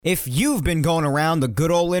If you've been going around the good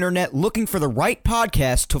old internet looking for the right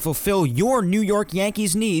podcast to fulfill your New York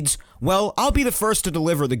Yankees needs, well, I'll be the first to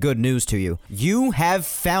deliver the good news to you. You have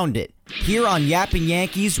found it. Here on Yapping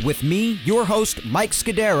Yankees with me, your host, Mike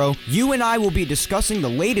Scudero, you and I will be discussing the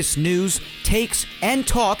latest news, takes, and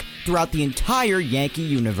talk throughout the entire Yankee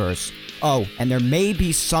universe. Oh, and there may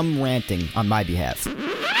be some ranting on my behalf.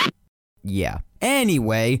 Yeah.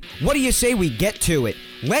 Anyway, what do you say we get to it?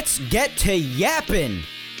 Let's get to yapping!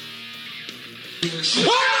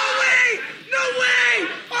 Oh, no way!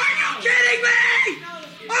 Are you kidding me?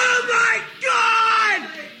 Oh my God!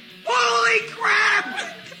 Holy crap!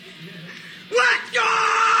 Let's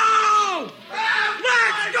go!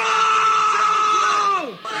 Let's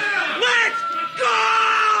go! Let's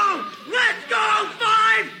go! Let's go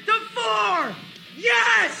 5-4!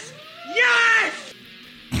 Yes! Yes!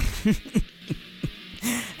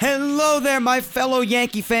 Hello there, my fellow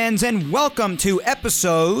Yankee fans, and welcome to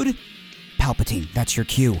episode... Palpatine, that's your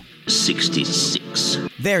cue. 66.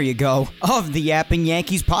 There you go, of the Yapping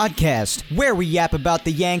Yankees podcast, where we yap about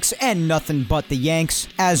the Yanks and nothing but the Yanks.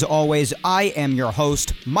 As always, I am your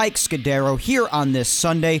host, Mike Scudero, here on this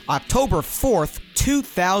Sunday, October 4th,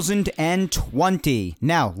 2020.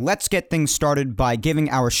 Now, let's get things started by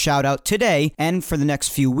giving our shout out today and for the next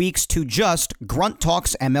few weeks to just Grunt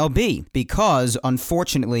Talks MLB, because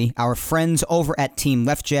unfortunately, our friends over at Team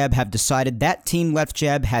Left Jab have decided that Team Left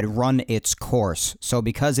Jab had run its course. So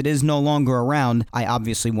because it is no longer around, I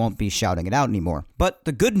obviously won't be shouting it out anymore. But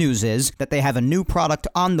the good news is that they have a new product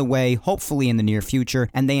on the way, hopefully in the near future,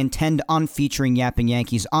 and they intend on featuring Yapping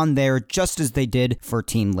Yankees on there just as they did for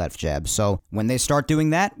Team Left Jab. So when they start doing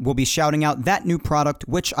that, we'll be shouting out that new product,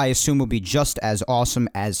 which I assume will be just as awesome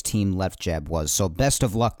as Team Left Jab was. So best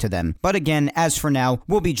of luck to them. But again, as for now,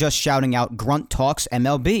 we'll be just shouting out Grunt Talks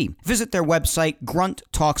MLB. Visit their website,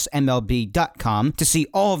 grunttalksmlb.com, to see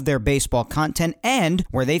all of their baseball content and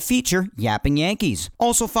where they feature Yapping Yankees.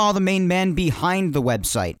 Also follow the main man behind the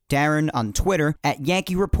website, Darren, on Twitter at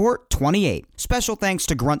Yankee Report 28. Special thanks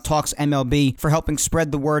to Grunt Talks MLB for helping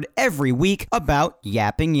spread the word every week about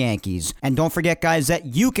Yapping Yankees. And don't forget, guys, that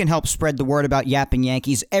you can help spread the word about Yapping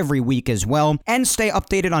Yankees every week as well, and stay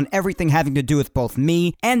updated on everything having to do with both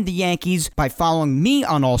me and the Yankees by following me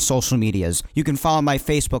on all social medias. You can follow my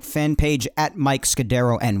Facebook fan page at Mike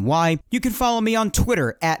Scudero NY. You can follow me on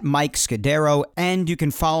Twitter at Mike Scudero, and you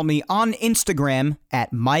can follow me on Instagram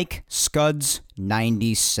at Mike Scuds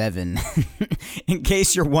 97. In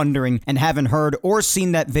case you're wondering and haven't heard or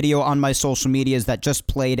seen that video on my social medias that just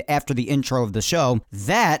played after the intro of the show,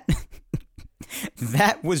 that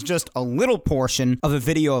was just a little portion of a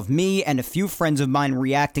video of me and a few friends of mine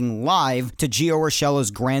reacting live to Gio Urshela's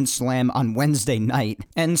Grand Slam on Wednesday night.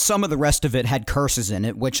 And some of the rest of it had curses in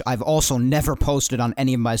it, which I've also never posted on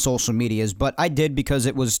any of my social medias, but I did because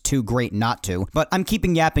it was too great not to. But I'm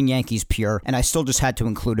keeping Yapping Yankees pure, and I still just had to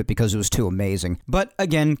include it because it was too amazing. But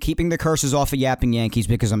again, keeping the curses off of Yapping Yankees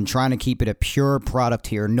because I'm trying to keep it a pure product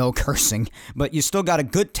here, no cursing. But you still got a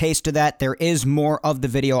good taste of that. There is more of the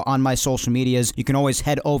video on my social medias. You can always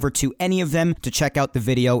head over to any of them to check out the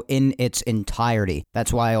video in its entirety.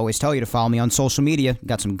 That's why I always tell you to follow me on social media.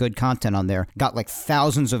 Got some good content on there. Got like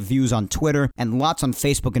thousands of views on Twitter and lots on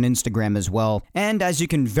Facebook and Instagram as well. And as you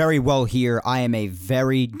can very well hear, I am a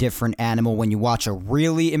very different animal when you watch a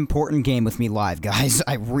really important game with me live, guys.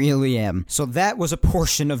 I really am. So that was a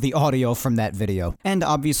portion of the audio from that video. And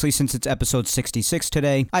obviously, since it's episode 66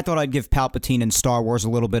 today, I thought I'd give Palpatine and Star Wars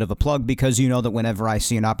a little bit of a plug because you know that whenever I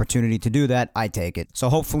see an opportunity to do that, I take it. So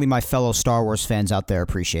hopefully my fellow Star Wars fans out there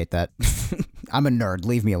appreciate that. I'm a nerd,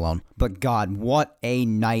 leave me alone. But God, what a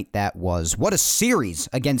night that was. What a series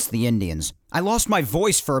against the Indians. I lost my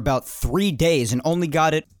voice for about 3 days and only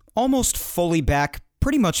got it almost fully back,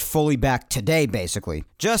 pretty much fully back today, basically.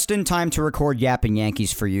 Just in time to record Yapping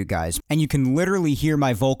Yankees for you guys. And you can literally hear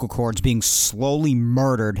my vocal cords being slowly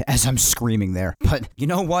murdered as I'm screaming there. But you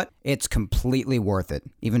know what? It's completely worth it.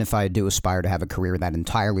 Even if I do aspire to have a career that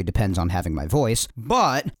entirely depends on having my voice.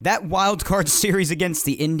 But that wildcard series against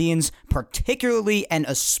the Indians, particularly and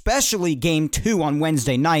especially Game 2 on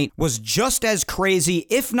Wednesday night, was just as crazy,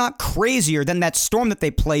 if not crazier, than that storm that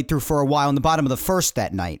they played through for a while in the bottom of the first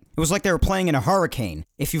that night. It was like they were playing in a hurricane.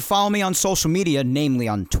 If you follow me on social media, namely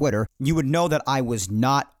on Twitter, you would know that I was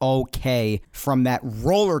not okay from that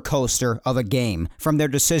roller coaster of a game. From their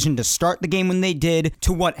decision to start the game when they did,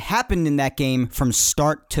 to what happened in that game from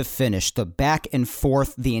start to finish. The back and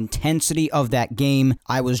forth, the intensity of that game,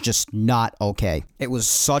 I was just not okay. It was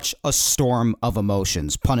such a storm of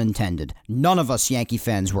emotions, pun intended. None of us Yankee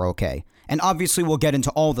fans were okay. And obviously we'll get into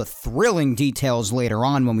all the thrilling details later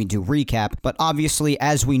on when we do recap, but obviously,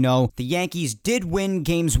 as we know, the Yankees did win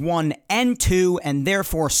games 1 and 2 and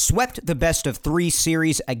therefore swept the best-of-3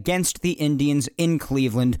 series against the Indians in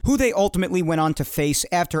Cleveland, who they ultimately went on to face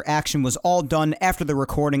after action was all done after the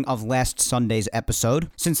recording of last Sunday's episode,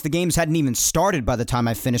 since the games hadn't even started by the time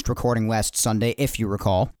I finished recording last Sunday, if you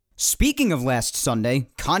recall. Speaking of last Sunday,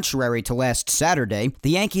 contrary to last Saturday,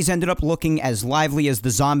 the Yankees ended up looking as lively as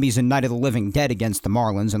the zombies in Night of the Living Dead against the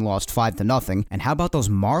Marlins and lost 5-0. And how about those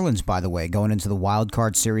Marlins, by the way, going into the wild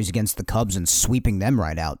card series against the Cubs and sweeping them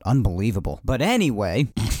right out? Unbelievable. But anyway,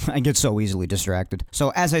 I get so easily distracted.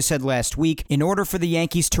 So as I said last week, in order for the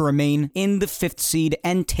Yankees to remain in the 5th seed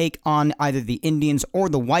and take on either the Indians or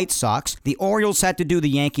the White Sox, the Orioles had to do the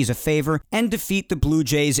Yankees a favor and defeat the Blue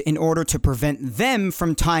Jays in order to prevent them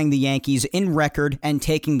from tying the Yankees in record and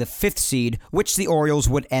taking the 5th seed, which the Orioles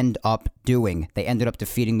would end up doing. They ended up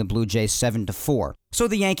defeating the Blue Jays 7-4. So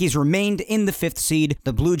the Yankees remained in the 5th seed,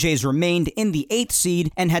 the Blue Jays remained in the 8th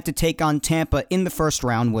seed, and had to take on Tampa in the first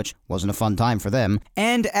round, which wasn't a fun time for them.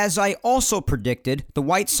 And as I also predicted, the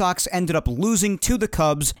White Sox ended up losing to the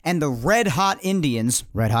Cubs, and the red-hot Indians,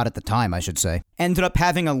 red-hot at the time, I should say, ended up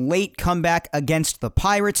having a late comeback against the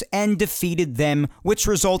Pirates and defeated them, which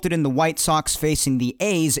resulted in the White Sox facing the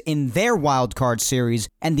A's in their wild card series,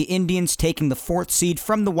 and the Indians taking the 4th seed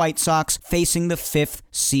from the White Sox, facing the 5th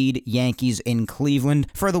seed Yankees in Cleveland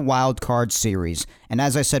for the wild card series. And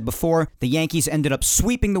as I said before, the Yankees ended up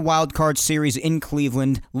sweeping the wild card series in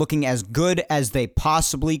Cleveland, looking as good as they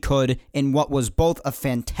possibly could in what was both a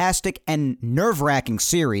fantastic and nerve-wracking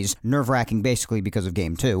series, nerve-wracking basically because of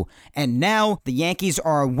Game 2, and now the Yankees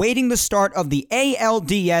are awaiting the start of the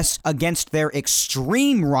ALDS against their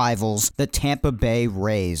extreme rivals, the Tampa Bay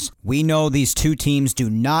Rays. We know these two teams do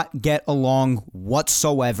not get along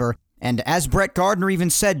whatsoever, and as Brett Gardner even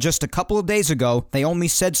said just a couple of days ago, they only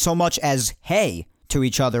said so much as, hey, to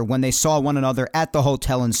each other when they saw one another at the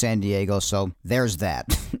hotel in San Diego, so there's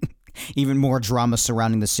that. Even more drama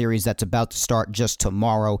surrounding the series that's about to start just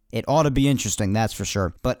tomorrow. It ought to be interesting, that's for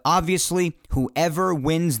sure. But obviously, whoever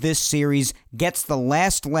wins this series gets the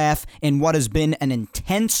last laugh in what has been an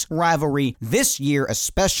intense rivalry this year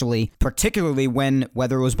especially, particularly when,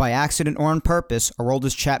 whether it was by accident or on purpose,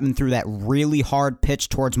 Aroldis Chapman threw that really hard pitch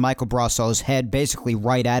towards Michael Brasso's head, basically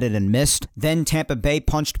right at it and missed. Then Tampa Bay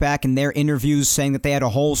punched back in their interviews saying that they had a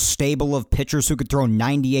whole stable of pitchers who could throw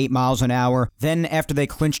 98 miles an hour. Then after they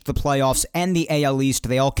clinched the playoffs and the AL East,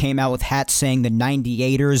 they all came out with hats saying the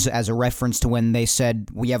 98ers as a reference to when they said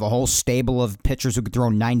we have a whole stable of pitchers who could throw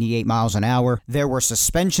 98 miles an hour. There were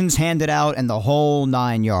suspensions handed out and the whole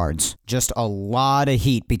 9 yards. Just a lot of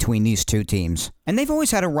heat between these two teams. And they've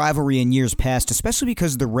always had a rivalry in years past, especially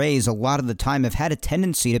because the Rays a lot of the time have had a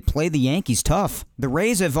tendency to play the Yankees tough. The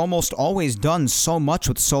Rays have almost always done so much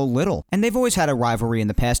with so little. And they've always had a rivalry in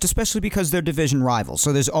the past, especially because they're division rivals,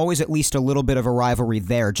 so there's always at least a little bit of a rivalry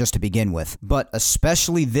there just to begin with. But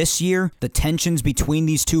especially this year, the tensions between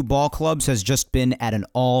these two ball clubs has just been at an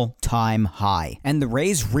all-time high. And the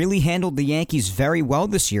Rays really handled the Yankees very well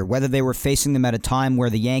this year, whether they were facing them at a time where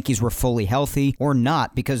the Yankees were fully healthy or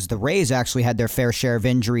not, because the Rays actually had their fair share of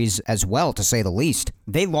injuries as well, to say the least.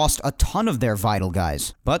 They lost a ton of their vital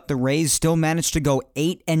guys, but the Rays still managed to go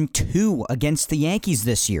 8-2 against the Yankees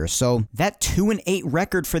this year, so that 2-8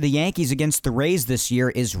 record for the Yankees against the Rays this year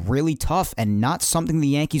is really tough and not something the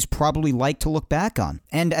Yankees probably like to look back on.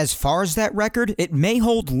 And as far as that record, it may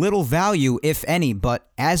hold little value, if any, but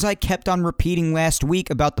as I kept on repeating last week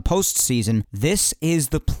about the postseason, this is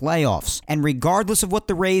the playoffs, and regardless of what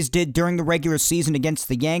the Rays did during the regular season against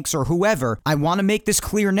the Yanks or whoever, I want to make this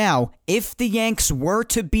clear now, if the Yanks were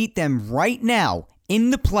to beat them right now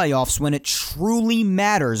in the playoffs when it truly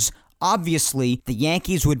matters, obviously the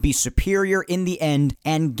Yankees would be superior in the end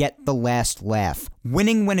and get the last laugh.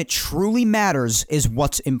 Winning when it truly matters is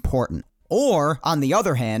what's important. Or, on the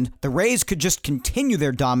other hand, the Rays could just continue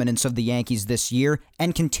their dominance of the Yankees this year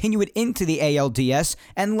and continue it into the ALDS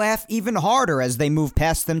and laugh even harder as they move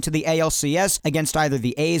past them to the ALCS against either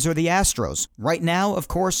the A's or the Astros. Right now, of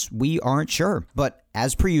course, we aren't sure. But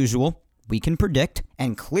as per usual, we can predict.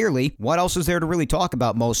 And clearly, what else is there to really talk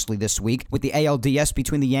about mostly this week, with the ALDS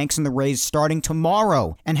between the Yanks and the Rays starting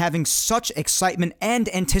tomorrow and having such excitement and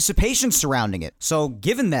anticipation surrounding it? So,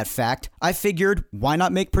 given that fact, I figured, why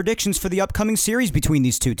not make predictions for the upcoming series between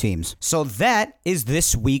these two teams? So that is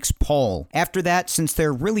this week's poll. After that, since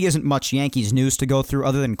there really isn't much Yankees news to go through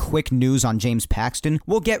other than quick news on James Paxton,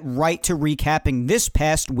 we'll get right to recapping this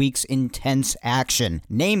past week's intense action,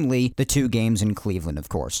 namely the 2 games in Cleveland, of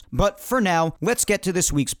course. But for now, let's get to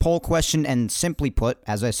this week's poll question, and simply put,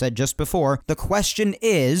 as I said just before, the question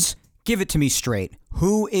is, give it to me straight.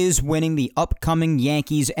 Who is winning the upcoming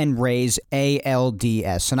Yankees and Rays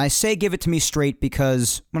ALDS? And I say give it to me straight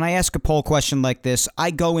because when I ask a poll question like this,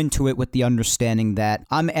 I go into it with the understanding that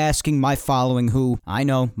I'm asking my following, who I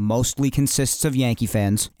know mostly consists of Yankee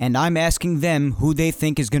fans, and I'm asking them who they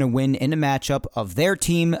think is going to win in a matchup of their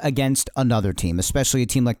team against another team, especially a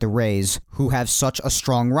team like the Rays, who have such a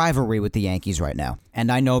strong rivalry with the Yankees right now. And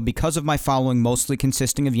I know because of my following mostly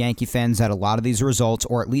consisting of Yankee fans that a lot of these results,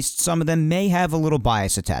 or at least some of them, may have a little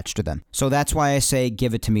bias attached to them. So that's why I say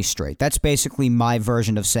give it to me straight. That's basically my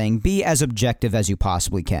version of saying be as objective as you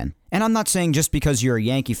possibly can. And I'm not saying just because you're a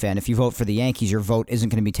Yankee fan, if you vote for the Yankees, your vote isn't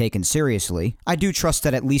going to be taken seriously. I do trust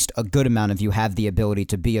that at least a good amount of you have the ability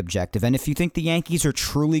to be objective, and if you think the Yankees are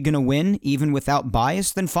truly going to win, even without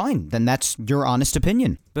bias, then fine. Then that's your honest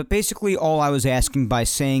opinion. But basically all I was asking by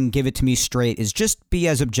saying give it to me straight is just be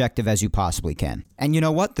as objective as you possibly can. And you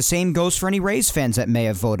know what? The same goes for any Rays fans that may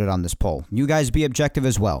have voted on this poll. You guys be objective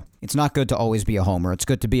as well. It's not good to always be a homer. It's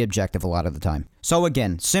good to be objective a lot of the time. So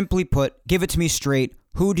again, simply put, give it to me straight.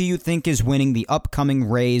 Who do you think is winning the upcoming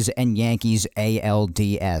Rays and Yankees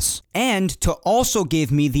ALDS? And to also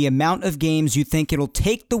give me the amount of games you think it'll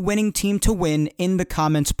take the winning team to win in the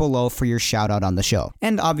comments below for your shout out on the show.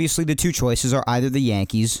 And obviously the two choices are either the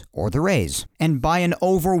Yankees or the Rays. And by an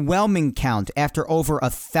overwhelming count, after over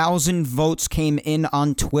 1,000 votes came in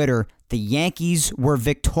on Twitter, the Yankees were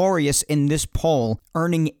victorious in this poll,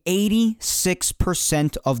 earning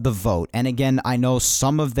 86% of the vote. And again, I know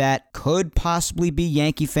some of that could possibly be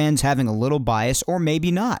Yankee fans having a little bias, or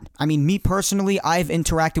maybe not. I mean, me personally, I've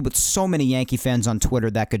interacted with so many Yankee fans on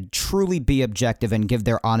Twitter that could truly be objective and give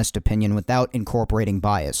their honest opinion without incorporating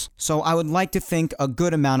bias. So I would like to think a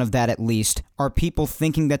good amount of that, at least, are people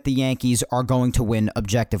thinking that the Yankees are going to win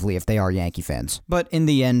objectively if they are Yankee fans. But in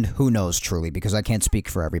the end, who knows truly, because I can't speak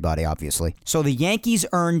for everybody, obviously. So the Yankees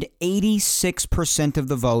earned 86% of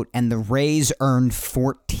the vote, and the Rays earned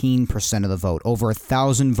 14% of the vote. Over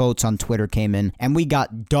 1,000 votes on Twitter came in, and we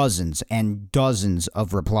got dozens and dozens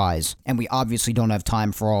of replies. And we obviously don't have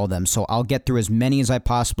time for all of them, so I'll get through as many as I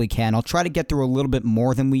possibly can. I'll try to get through a little bit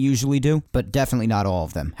more than we usually do, but definitely not all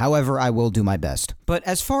of them. However, I will do my best. But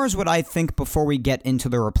as far as what I think before we get into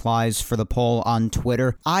the replies for the poll on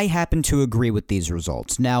Twitter, I happen to agree with these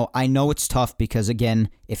results. Now, I know it's tough because, again,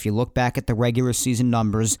 if you look back at the regular season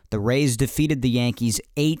numbers, the Rays defeated the Yankees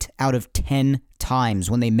 8 out of 10 times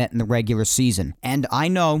when they met in the regular season. And I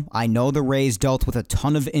know the Rays dealt with a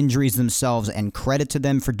ton of injuries themselves, and credit to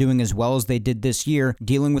them for doing as well as they did this year,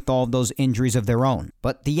 dealing with all of those injuries of their own.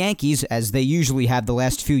 But the Yankees, as they usually have the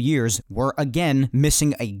last few years, were again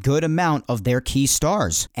missing a good amount of their key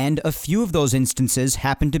stars. And a few of those instances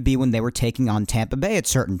happened to be when they were taking on Tampa Bay at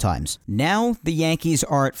certain times. Now, the Yankees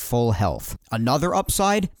are at full health. Another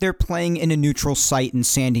upside, they're playing in a neutral site in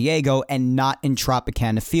San Diego and not in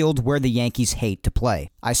Tropicana Field, where the Yankees hate to play.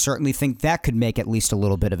 I certainly think that could make at least a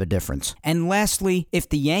little bit of a difference. And lastly, if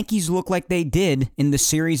the Yankees look like they did in the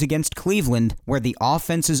series against Cleveland, where the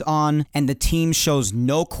offense is on and the team shows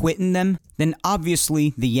no quit in them, then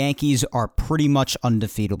obviously the Yankees are pretty much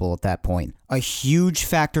undefeatable at that point. A huge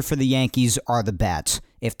factor for the Yankees are the bats.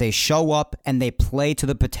 If they show up and they play to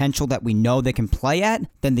the potential that we know they can play at,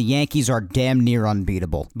 then the Yankees are damn near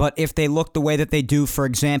unbeatable. But if they look the way that they do, for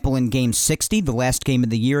example, in Game 60, the last game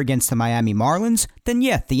of the year against the Miami Marlins, then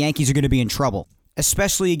yeah, the Yankees are going to be in trouble.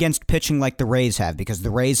 Especially against pitching like the Rays have, because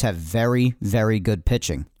the Rays have very, very good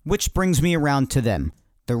pitching. Which brings me around to them.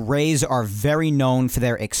 The Rays are very known for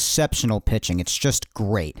their exceptional pitching. It's just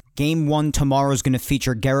great. Game 1 tomorrow is going to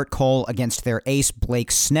feature Gerrit Cole against their ace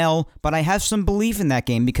Blake Snell, but I have some belief in that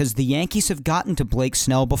game because the Yankees have gotten to Blake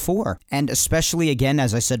Snell before. And especially, again,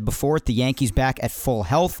 as I said before, with the Yankees back at full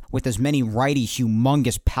health with as many righty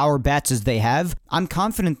humongous power bats as they have, I'm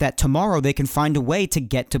confident that tomorrow they can find a way to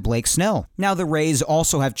get to Blake Snell. Now, the Rays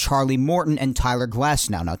also have Charlie Morton and Tyler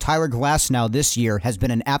Glasnow. Now, Tyler Glasnow this year has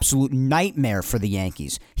been an absolute nightmare for the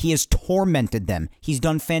Yankees. He has tormented them. He's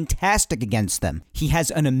done fantastic against them. He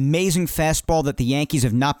has an amazing fastball that the Yankees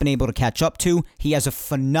have not been able to catch up to. He has a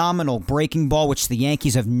phenomenal breaking ball, which the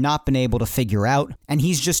Yankees have not been able to figure out. And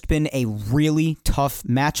he's just been a really tough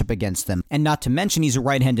matchup against them. And not to mention, he's a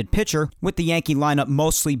right-handed pitcher, with the Yankee lineup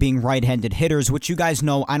mostly being right-handed hitters, which you guys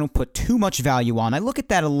know I don't put too much value on. I look at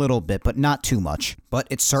that a little bit, but not too much. But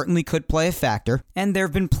it certainly could play a factor. And there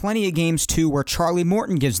have been plenty of games, too, where Charlie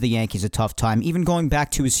Morton gives the Yankees a tough time, even going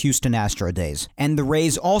back to his Houston Astro days. And the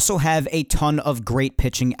Rays also have a ton of great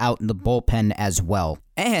pitching out in the bullpen as well.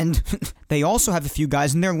 And they also have a few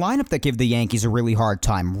guys in their lineup that give the Yankees a really hard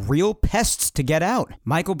time. Real pests to get out.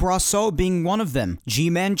 Michael Brosseau being one of them.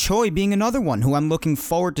 Ji-Man Choi being another one who I'm looking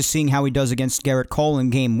forward to seeing how he does against Gerrit Cole in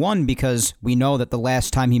Game 1 because we know that the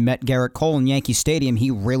last time he met Gerrit Cole in Yankee Stadium,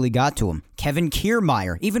 he really got to him. Kevin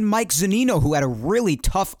Kiermaier, even Mike Zunino, who had a really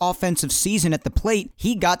tough offensive season at the plate,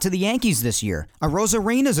 he got to the Yankees this year.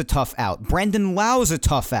 Arozarena's a tough out. Brandon Lau's a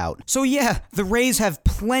tough out. So yeah, the Rays have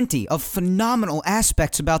plenty of phenomenal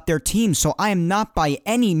aspects about their team, so I am not by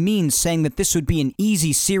any means saying that this would be an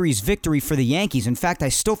easy series victory for the Yankees. In fact, I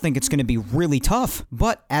still think it's going to be really tough.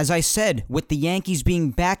 But as I said, with the Yankees being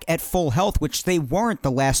back at full health, which they weren't the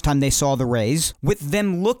last time they saw the Rays, with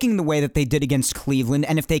them looking the way that they did against Cleveland,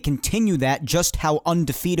 and if they continue that, just how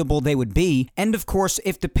undefeatable they would be. And of course,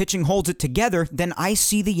 if the pitching holds it together, then I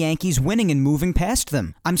see the Yankees winning and moving past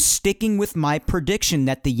them. I'm sticking with my prediction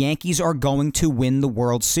that the Yankees are going to win the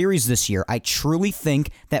World Series this year. I truly think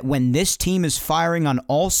that when this team is firing on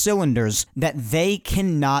all cylinders, that they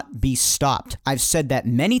cannot be stopped. I've said that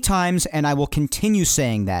many times, and I will continue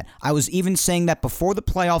saying that. I was even saying that before the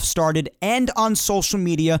playoffs started and on social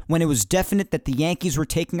media when it was definite that the Yankees were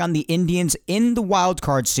taking on the Indians in the wild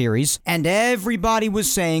card series, and everybody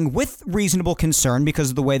was saying, with reasonable concern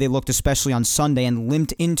because of the way they looked, especially on Sunday, and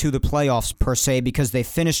limped into the playoffs per se because they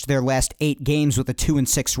finished their last 8 games with a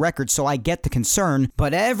 2-6 record, so I get the concern,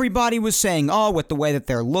 but everybody was saying, oh, with the way that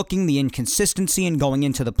they're looking, the inconsistency in going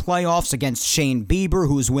into the playoffs against Shane Bieber,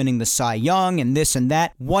 who's winning the Cy Young, and this and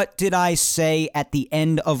that. What did I say at the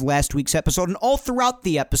end of last week's episode, and all throughout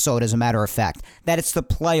the episode, as a matter of fact? That it's the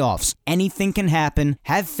playoffs. Anything can happen.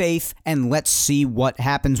 Have faith, and let's see what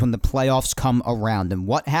happens when the playoffs come around. And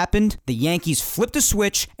what happened? The Yankees flipped a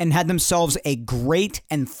switch and had themselves a great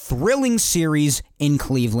and thrilling series in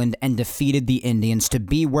Cleveland and defeated the Indians to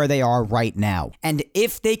be where they are right now. And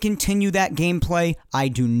if they continue that gameplay, I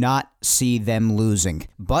do not see them losing.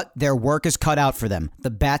 But their work is cut out for them. The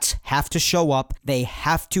bats have to show up. They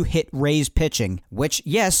have to hit Rays pitching, which,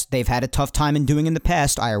 yes, they've had a tough time in doing in the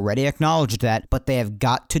past. I already acknowledged that, but they have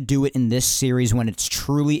got to do it in this series when it's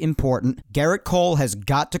truly important. Gerrit Cole has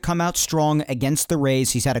got to come out strong against the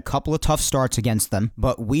Rays. He's had a couple of tough starts against them,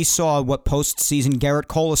 but we saw what postseason Gerrit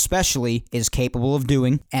Cole especially is capable of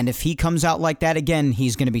doing, and if he comes out like that again,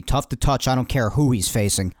 he's going to be tough to touch. I don't care who he's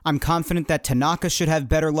facing. I'm confident that Tanaka should have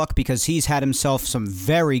better luck because he's had himself some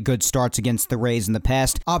very good starts against the Rays in the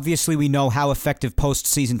past. Obviously, we know how effective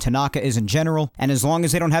postseason Tanaka is in general, and as long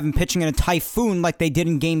as they don't have him pitching in a typhoon like they did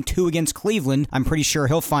in Game 2 against Cleveland, I'm pretty sure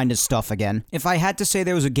he'll find his stuff again. If I had to say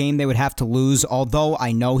there was a game they would have to lose, although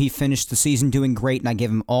I know he finished the season doing great and I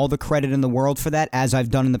give him all the credit in the world for that, as I've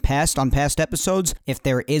done in the past on past episodes, if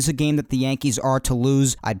there is a game that the Yankees are to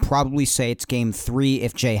lose, I'd probably say it's Game 3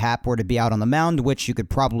 if J Happ were to be out on the mound, which you could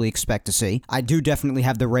probably expect to see. I do definitely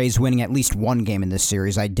have the Rays winning at least one game in this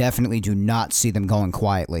series. I definitely do not see them going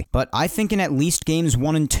quietly. But I think in at least Games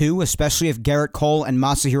 1 and 2, especially if Gerrit Cole and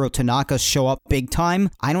Masahiro Tanaka show up big time,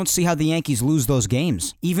 I don't see how the Yankees lose those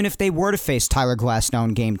games. Even if they were to face Tyler Glasnow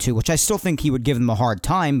in Game 2, which I still think he would give them a hard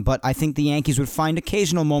time, but I think the Yankees would find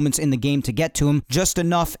occasional moments in the game to get to him, just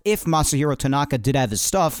enough if Masahiro Tanaka did have his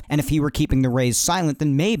stuff, and if he were keeping the Rays silent,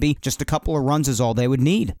 then maybe just a couple of runs is all they would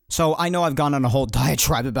need. So I know I've gone on a whole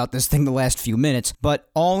diatribe about this thing the last few minutes, but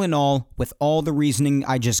all in all, with all the reasoning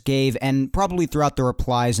I just gave, and probably throughout the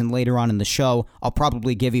replies and later on in the show, I'll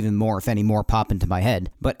probably give even more if any more pop into my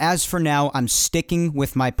head. But as for now, I'm sticking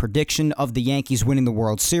with my prediction of the Yankees winning the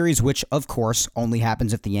World Series, which of course only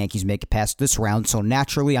happens if the Yankees make it past this round, so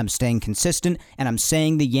naturally I'm staying consistent, and I'm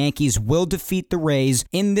saying the Yankees will defeat the Rays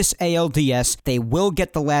in this ALDS. They will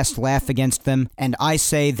get the last laugh against them, and I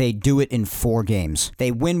say they do it in 4 games.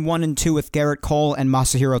 They win 1 and 2 with Gerrit Cole and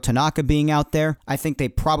Masahiro Tanaka being out there. I think they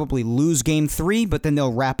probably lose Game 3, but then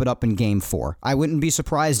they'll wrap it up in Game 4. I wouldn't be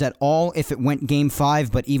surprised at all if it went Game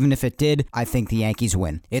 5, but even if it did, I think the Yankees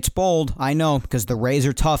win. It's bold, I know, because the Rays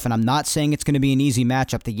are tough, and I'm not saying it's going to be an easy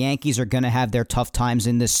matchup. The Yankees are going to have their tough times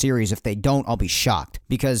in this series. If they don't, I'll be shocked.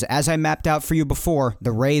 Because as I mapped out for you before,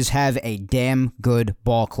 the Rays have a damn good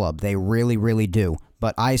ball club. They really, really do.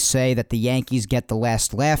 But I say that the Yankees get the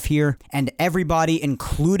last laugh here, and everybody,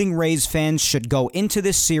 including Rays fans, should go into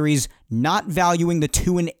this series not valuing the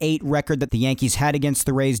 2-8 record that the Yankees had against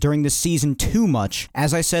the Rays during the season too much.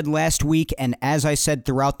 As I said last week, and as I said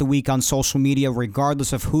throughout the week on social media,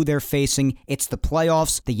 regardless of who they're facing, it's the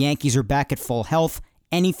playoffs, the Yankees are back at full health,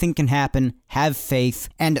 anything can happen. Have faith,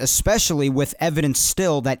 and especially with evidence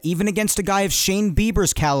still that even against a guy of Shane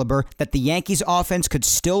Bieber's caliber, that the Yankees offense could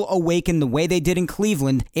still awaken the way they did in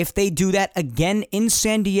Cleveland if they do that again in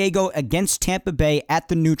San Diego against Tampa Bay at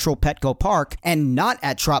the neutral Petco Park and not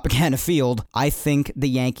at Tropicana Field. I think the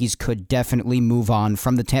Yankees could definitely move on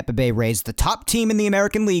from the Tampa Bay Rays, the top team in the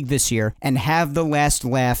American League this year, and have the last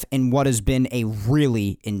laugh in what has been a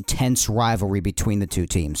really intense rivalry between the two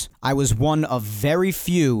teams. I was one of very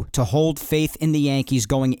few to hold faith in the Yankees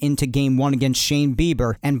going into Game 1 against Shane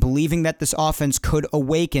Bieber and believing that this offense could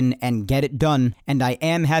awaken and get it done, and I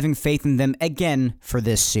am having faith in them again for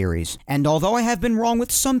this series. And although I have been wrong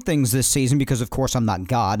with some things this season, because of course I'm not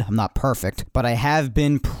God, I'm not perfect, but I have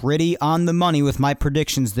been pretty on the money with my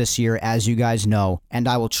predictions this year, as you guys know, and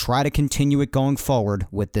I will try to continue it going forward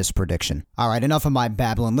with this prediction. Alright, enough of my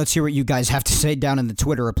babbling. Let's hear what you guys have to say down in the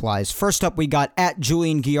Twitter replies. First up, we got at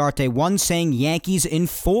Julian Giarte 1 saying Yankees in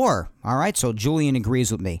 4. Alright, so Julian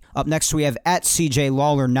agrees with me. Up next we have at CJ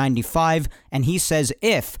Lawler 95, and he says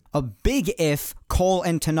if, a big if, Cole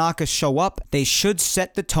and Tanaka show up, they should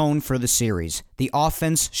set the tone for the series. The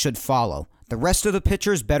offense should follow. The rest of the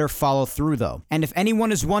pitchers better follow through, though. And if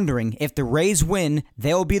anyone is wondering, if the Rays win,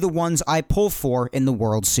 they'll be the ones I pull for in the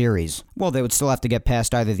World Series. Well, they would still have to get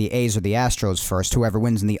past either the A's or the Astros first, whoever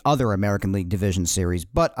wins in the other American League Division Series.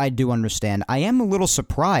 But I do understand. I am a little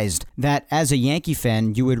surprised that, as a Yankee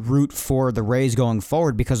fan, you would root for the Rays going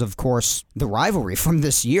forward because, of course, the rivalry from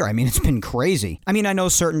this year. I mean, it's been crazy. I mean, I know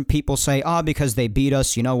certain people say, because they beat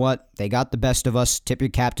us, you know what? They got the best of us. Tip your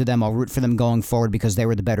cap to them. I'll root for them going forward because they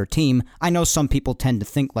were the better team. I know some people tend to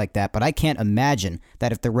think like that, but I can't imagine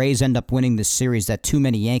that if the Rays end up winning this series that too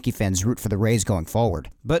many Yankee fans root for the Rays going forward.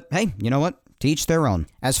 But hey, you know what? To each their own.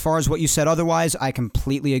 As far as what you said otherwise, I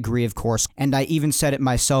completely agree, of course, and I even said it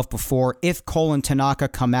myself before. If Cole and Tanaka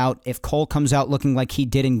come out, if Cole comes out looking like he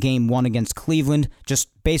did in Game 1 against Cleveland, just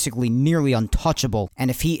basically nearly untouchable,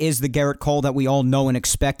 and if he is the Garrett Cole that we all know and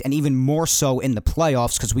expect, and even more so in the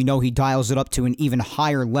playoffs because we know he dials it up to an even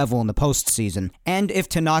higher level in the postseason, and if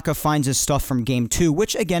Tanaka finds his stuff from Game 2,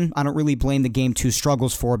 which again, I don't really blame the Game 2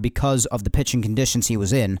 struggles for because of the pitching conditions he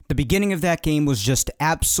was in, the beginning of that game was just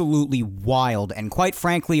absolutely wild, and quite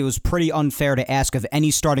frankly, it was pretty unfair to ask of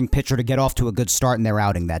any starting pitcher to get off to a good start in their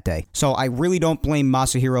outing that day. So I really don't blame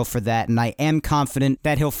Masahiro for that, and I am confident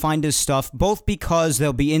that he'll find his stuff, both because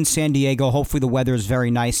they'll be in San Diego, hopefully the weather is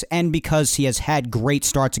very nice, and because he has had great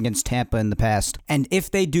starts against Tampa in the past. And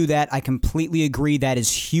if they do that, I completely agree that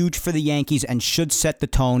is huge for the Yankees and should set the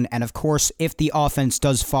tone, and of course, if the offense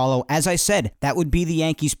does follow, as I said, that would be the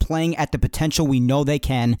Yankees playing at the potential we know they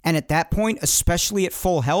can, and at that point, especially at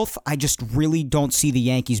full health, I just really don't see the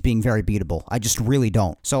Yankees being very beatable. I just really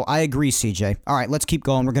don't. So I agree, CJ. Alright, let's keep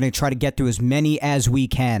going. We're going to try to get through as many as we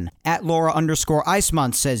can. At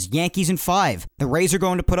Laura_Icemont says, Yankees in 5. The Rays are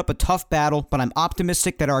going to put up a tough battle, but I'm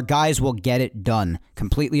optimistic that our guys will get it done.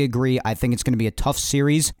 Completely agree. I think it's going to be a tough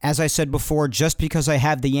series. As I said before, just because I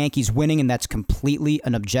have the Yankees winning, and that's completely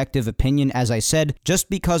an objective opinion, as I said, just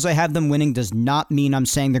because I have them winning does not mean I'm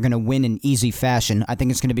saying they're going to win in easy fashion. I think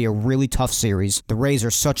it's going to be a really tough series. The Rays are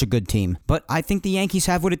such a good team, but I think the Yankees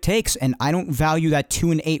have what it takes, and I don't value that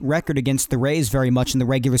 2-8 record against the Rays very much in the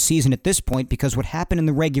regular season at this point, because what happened in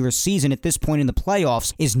the regular season at this point in the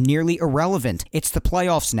playoffs is nearly irrelevant. It's the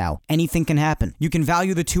playoffs now. Anything can happen. You can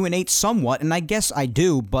value the 2-8 somewhat, and I guess I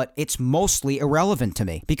do, but it's mostly irrelevant to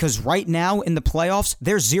me, because right now in the playoffs,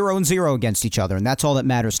 they're 0-0 against each other, and that's all that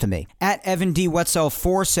matters to me. At Evan D. Wetzel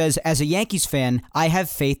 4 says, as a Yankees fan, I have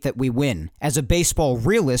faith that we win. As a baseball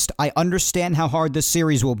realist, I understand how hard this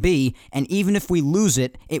series will be, and even if we lose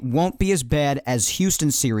it, it won't be as bad as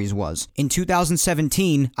Houston's series was. In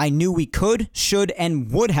 2017, I knew we could, should,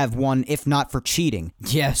 and would have won if not for cheating.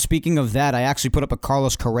 Yeah, speaking of that, I actually put up a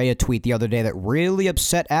Carlos Correa tweet the other day that really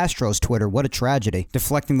upset Astros Twitter. What a tragedy.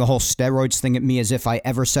 Deflecting the whole steroids thing at me as if I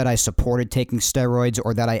ever said I supported taking steroids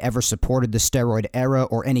or that I ever supported the steroid era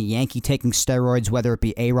or any Yankee taking steroids, whether it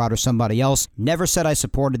be A-Rod or somebody else. Never said I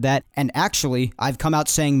supported that. And actually, I've come out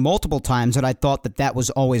saying multiple times that I thought that that was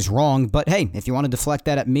always wrong. But hey, if you want to deflect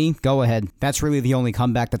that at me, go ahead. That's really the only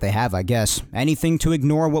comeback that they have, I guess. Anything to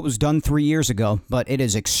ignore what was done 3 years ago. But it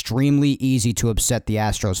is extremely easy to upset the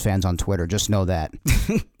Astros fans on Twitter. Just know that.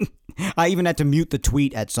 I even had to mute the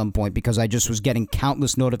tweet at some point because I just was getting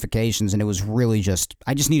countless notifications and it was really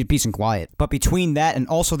I just needed peace and quiet. But between that and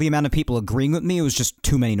also the amount of people agreeing with me, it was just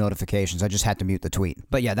too many notifications. I just had to mute the tweet.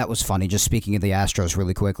 But yeah, that was funny. Just speaking of the Astros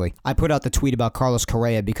really quickly. I put out the tweet about Carlos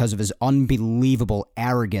Correa because of his unbelievable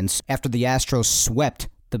arrogance after the Astros swept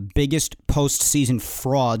the biggest postseason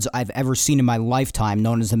frauds I've ever seen in my lifetime,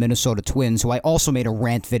 known as the Minnesota Twins, who I also made a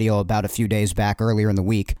rant video about a few days back earlier in the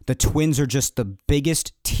week. The Twins are just the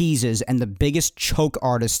biggest teases and the biggest choke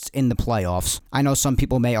artists in the playoffs. I know some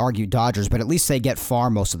people may argue Dodgers, but at least they get far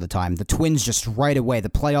most of the time. The Twins just right away, the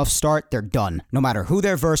playoffs start, they're done. No matter who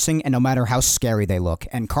they're versing and no matter how scary they look.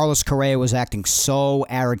 And Carlos Correa was acting so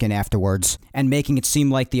arrogant afterwards and making it seem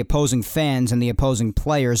like the opposing fans and the opposing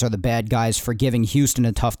players are the bad guys for giving Houston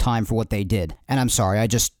a tough time for what they did. And I'm sorry, I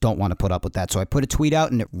just don't want to put up with that. So I put a tweet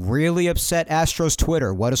out and it really upset Astros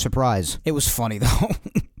Twitter. What a surprise. It was funny though.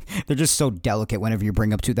 They're just so delicate whenever you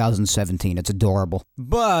bring up 2017. It's adorable.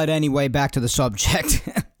 But anyway, back to the subject.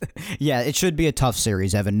 Yeah, it should be a tough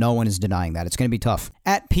series, Evan. No one is denying that. It's going to be tough.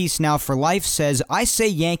 At Peace Now for Life says, I say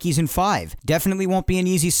Yankees in 5. Definitely won't be an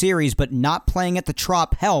easy series, but not playing at the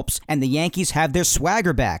Trop helps, and the Yankees have their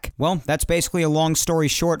swagger back. Well, that's basically a long story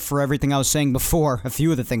short for everything I was saying before. A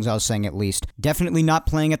few of the things I was saying, at least. Definitely not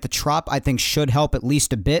playing at the Trop, I think, should help at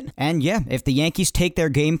least a bit. And yeah, if the Yankees take their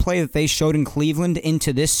gameplay that they showed in Cleveland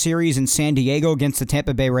into this series in San Diego against the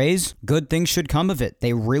Tampa Bay Rays, good things should come of it.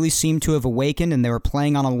 They really seem to have awakened, and they were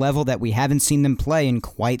playing on a level that we haven't seen them play in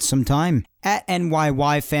quite some time. At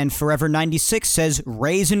NYY Fan Forever 96 says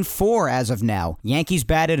Rays in 4 as of now. Yankees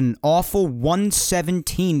batted an awful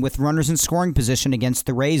 117 with runners in scoring position against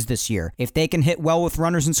the Rays this year. If they can hit well with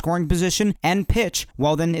runners in scoring position and pitch,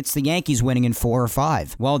 well then it's the Yankees winning in 4 or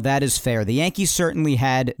 5. Well, that is fair. The Yankees certainly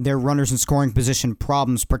had their runners in scoring position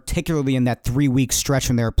problems, particularly in that 3-week stretch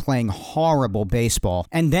when they were playing horrible baseball.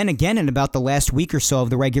 And then again in about the last week or so of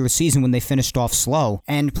the regular season when they finished off slow.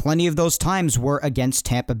 And plenty of those times were against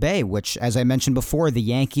Tampa Bay, which, as I mentioned before, the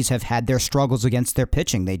Yankees have had their struggles against their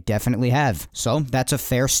pitching. They definitely have. So that's a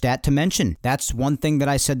fair stat to mention. That's one thing that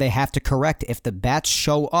I said they have to correct. If the bats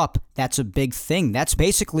show up, that's a big thing. That's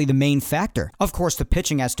basically the main factor. Of course, the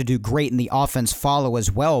pitching has to do great and the offense follow as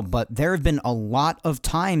well, but there have been a lot of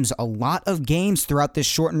times, a lot of games throughout this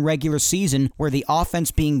shortened regular season where the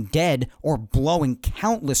offense being dead or blowing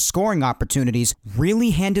countless scoring opportunities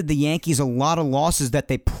really handed the Yankees a lot of losses that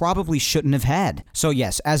they probably shouldn't have had. So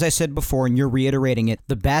yes, as I said before, and you're reiterating it,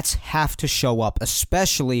 the bats have to show up,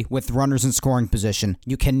 especially with runners in scoring position.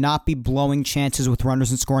 You cannot be blowing chances with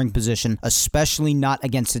runners in scoring position, especially not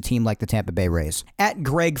against a team like the Tampa Bay Rays. At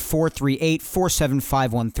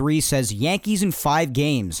Greg438-47513 says Yankees in 5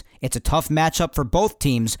 games. It's a tough matchup for both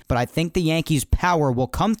teams, but I think the Yankees' power will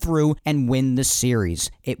come through and win the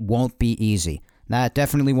series. It won't be easy. That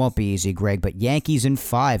definitely won't be easy, Greg, but Yankees in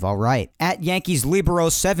 5, all right. At Yankees Libero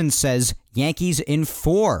 7 says Yankees in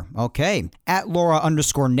 4, okay. At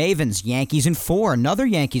Laura_Navens, Yankees in 4, another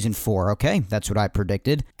Yankees in 4, okay. That's what I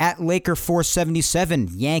predicted. At Laker477,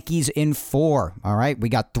 Yankees in 4, all right. We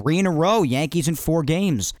got 3 in a row, Yankees in 4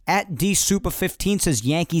 games. At DSupa15 says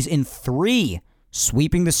Yankees in 3.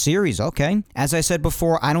 Sweeping the series, okay. As I said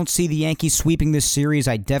before, I don't see the Yankees sweeping this series.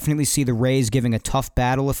 I definitely see the Rays giving a tough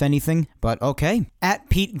battle, if anything, but okay. At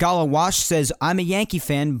Pete Galawash says, I'm a Yankee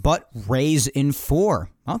fan, but Rays in 4.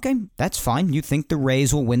 Okay, that's fine. You think the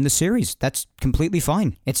Rays will win the series. That's completely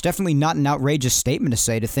fine. It's definitely not an outrageous statement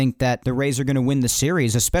to think that the Rays are going to win the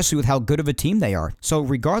series, especially with how good of a team they are. So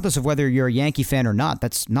regardless of whether you're a Yankee fan or not,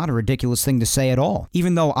 that's not a ridiculous thing to say at all.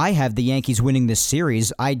 Even though I have the Yankees winning this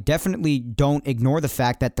series, I definitely don't ignore the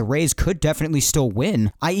fact that the Rays could definitely still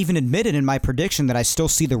win. I even admitted in my prediction that I still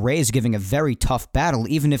see the Rays giving a very tough battle,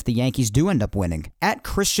 even if the Yankees do end up winning. At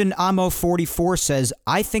Christian Amo 44 says,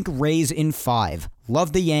 I think Rays in 5.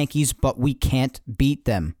 Love the Yankees, but we can't beat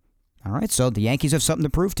them. All right, so the Yankees have something to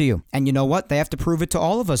prove to you. And you know what? They have to prove it to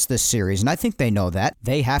all of us this series, and I think they know that.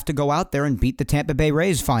 They have to go out there and beat the Tampa Bay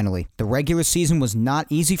Rays finally. The regular season was not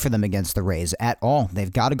easy for them against the Rays at all.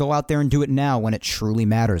 They've got to go out there and do it now when it truly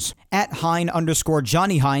matters. At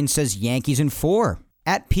Hein_Johnny Hein says Yankees in 4.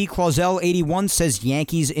 At PClausel81 says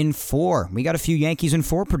Yankees in 4. We got a few Yankees in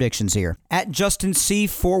 4 predictions here. At Justin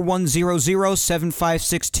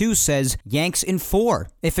C41007562 says Yanks in 4.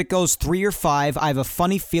 If it goes 3 or 5, I have a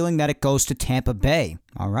funny feeling that it goes to Tampa Bay.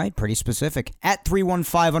 All right, pretty specific. At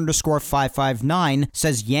 315_559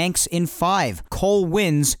 says Yanks in 5. Cole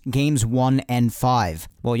wins games 1 and 5.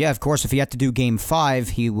 Well, yeah, of course, if he had to do game 5,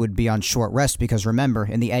 he would be on short rest because remember,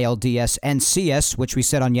 in the ALDS and CS, which we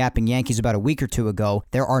said on Yapping Yankees about a week or 2 ago,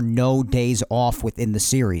 there are no days off within the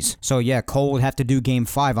series. So yeah, Cole would have to do game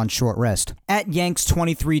 5 on short rest. At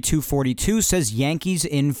Yanks23242 says Yankees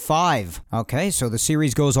in 5. Okay, so the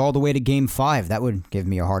series goes all the way to game 5. That would give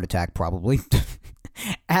me a heart attack probably.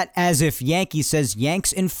 At As If Yankee says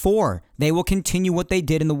Yanks in 4. They will continue what they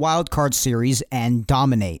did in the wild card series and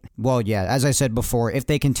dominate. Well, yeah, as I said before, if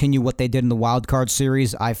they continue what they did in the wild card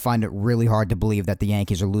series, I find it really hard to believe that the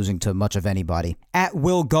Yankees are losing to much of anybody. At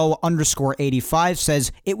WillGo_85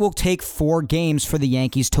 says it will take 4 games for the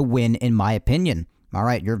Yankees to win, in my opinion. All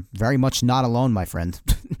right, you're very much not alone, my friend.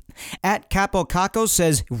 At Capo Caco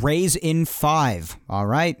says Rays in 5. All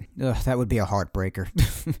right. That would be a heartbreaker.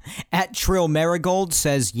 At Trill Marigold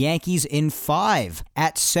says Yankees in 5.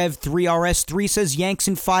 At Sev3RS3 says Yanks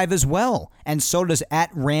in 5 as well. And so does at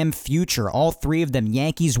Ram Future. All 3 of them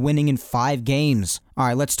Yankees winning in 5 games. All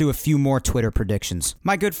right, let's do a few more Twitter predictions.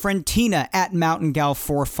 My good friend Tina at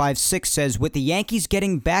MountainGal456 says, with the Yankees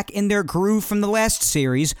getting back in their groove from the last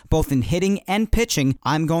series, both in hitting and pitching,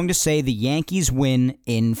 I'm going to say the Yankees win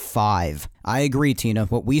in 5. I agree, Tina.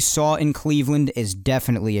 What we saw in Cleveland is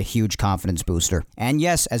definitely a huge confidence booster. And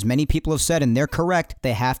yes, as many people have said, and they're correct,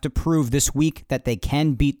 they have to prove this week that they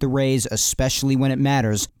can beat the Rays, especially when it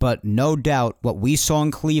matters. But no doubt, what we saw in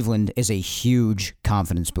Cleveland is a huge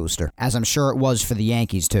confidence booster, as I'm sure it was for the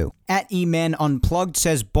Yankees too. At E-Man Unplugged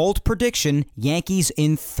says, bold prediction, Yankees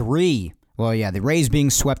in 3. Well, yeah, the Rays being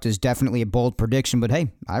swept is definitely a bold prediction, but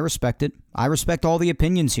hey, I respect it. I respect all the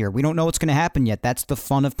opinions here. We don't know what's going to happen yet. That's the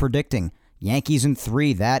fun of predicting. Yankees in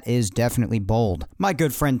 3, that is definitely bold. My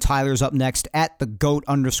good friend Tyler's up next at the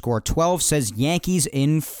GOAT_12 says Yankees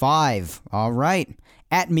in 5. All right.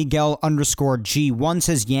 At Miguel_G1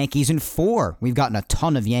 says Yankees in 4. We've gotten a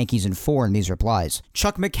ton of Yankees in 4 in these replies.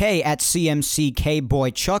 Chuck McKay at CMCK Boy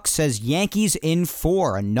Chuck says Yankees in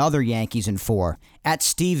 4. Another Yankees in 4. At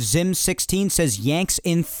Steve Zim16 says Yanks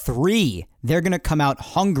in 3. They're going to come out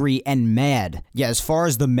hungry and mad. Yeah, as far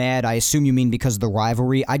as the mad, I assume you mean because of the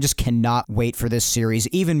rivalry. I just cannot wait for this series,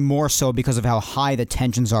 even more so because of how high the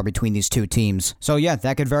tensions are between these two teams. So yeah,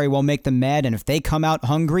 that could very well make them mad, and if they come out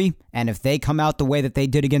hungry, and if they come out the way that they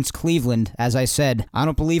did against Cleveland, as I said, I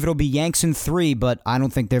don't believe it'll be Yanks in 3, but I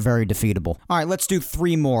don't think they're very defeatable. All right, let's do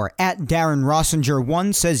 3 more. At Darren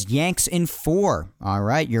Rossinger1 says Yanks in 4. All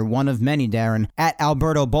right, you're one of many, Darren. At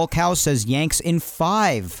Alberto Bulkhouse says Yanks in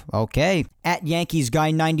 5. Okay. At Yankees Guy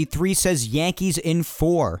 93 says Yankees in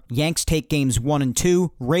 4. Yanks take games 1 and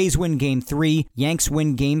 2. Rays win game 3. Yanks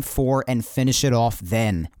win game 4 and finish it off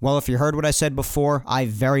then. Well, if you heard what I said before, I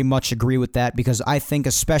very much agree with that because I think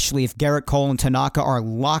especially if Garrett Cole and Tanaka are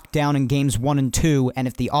locked down in games 1 and 2 and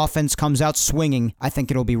if the offense comes out swinging, I think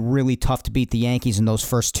it'll be really tough to beat the Yankees in those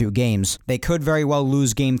first 2 games. They could very well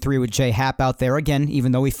lose game 3 with Jay Happ out there again,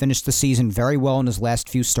 even though he finished the season very well in his last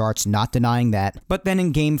few starts, not denying that. But then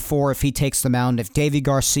in game 4, if he takes the mound, if Davy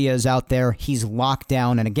Garcia is out there, he's locked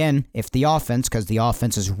down. And again, if the offense, because the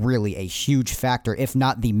offense is really a huge factor, if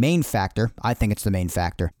not the main factor, I think it's the main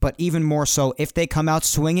factor. But even more so, if they come out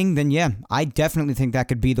swinging, then yeah, I definitely think that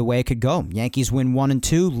could be the way it could go. Yankees win 1 and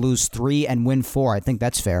 2, lose 3, and win 4. I think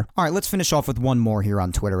that's fair. All right, let's finish off with one more here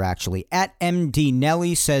on Twitter, actually. At MD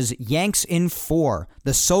Nelly says, Yanks in 4.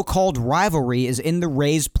 The so-called rivalry is in the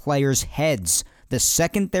Rays players' heads. The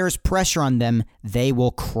second there's pressure on them, they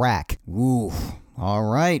will crack. Ooh, all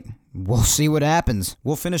right. We'll see what happens.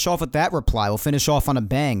 We'll finish off with that reply. We'll finish off on a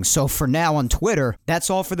bang. So for now on Twitter, that's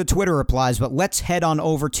all for the Twitter replies, but let's head on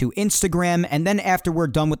over to Instagram, and then after we're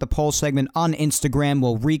done with the poll segment on Instagram,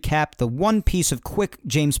 we'll recap the one piece of quick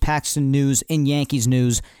James Paxton news in Yankees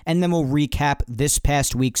news, and then we'll recap this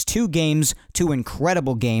past week's 2 games, 2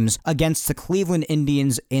 incredible games, against the Cleveland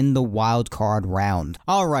Indians in the wild card round.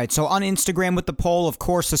 Alright, so on Instagram with the poll, of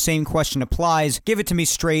course the same question applies. Give it to me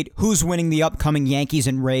straight. Who's winning the upcoming Yankees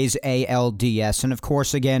and Rays ALDS? And of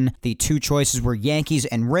course, again, the 2 choices were Yankees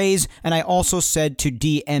and Rays, and I also said to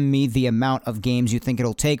DM me the amount of games you think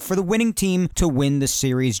it'll take for the winning team to win the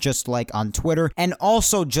series, just like on Twitter. And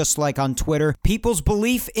also, just like on Twitter, people's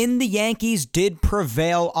belief in the Yankees did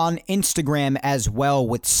prevail on Instagram as well,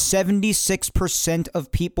 with 76%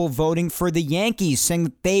 of people voting for the Yankees, saying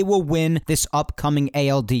that they will win this upcoming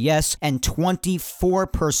ALDS, and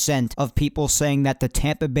 24% of people saying that the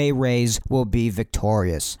Tampa Bay Rays will be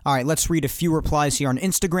victorious. All right, let's read a few replies here on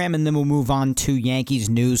Instagram, and then we'll move on to Yankees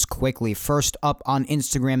news quickly. First up on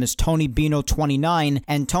Instagram is Tony Bino29,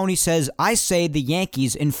 and Tony says, I say the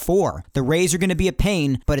Yankees in 4. The Rays are going to be a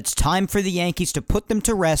pain, but it's time for the Yankees to put them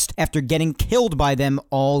to rest after getting killed by them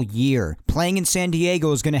all year. Playing in San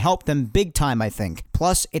Diego is going to help them big time, I think.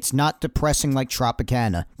 Plus, it's not depressing like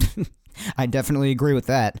Tropicana. I definitely agree with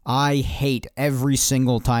that. I hate every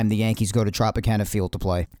single time the Yankees go to Tropicana Field to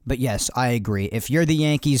play. But yes, I agree. If you're the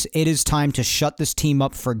Yankees, it is time to shut this team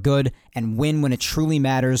up for good and win when it truly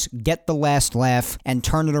matters, get the last laugh, and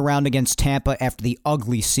turn it around against Tampa after the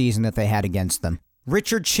ugly season that they had against them.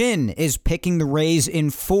 Richard Chin is picking the Rays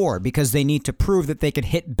in 4 because they need to prove that they could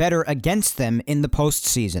hit better against them in the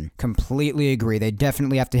postseason. Completely agree. They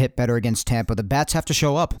definitely have to hit better against Tampa. The bats have to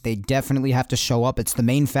show up. They definitely have to show up. It's the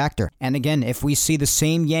main factor. And again, if we see the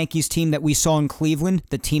same Yankees team that we saw in Cleveland,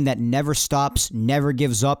 the team that never stops, never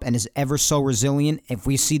gives up, and is ever so resilient, if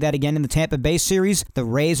we see that again in the Tampa Bay series, the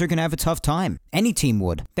Rays are going to have a tough time. Any team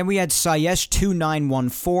would. Then we had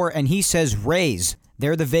Sayesh2914, and he says Rays.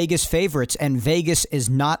 They're the Vegas favorites, and Vegas is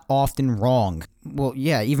not often wrong. Well,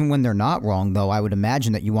 yeah, even when they're not wrong, though, I would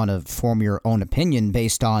imagine that you want to form your own opinion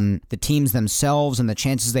based on the teams themselves and the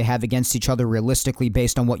chances they have against each other realistically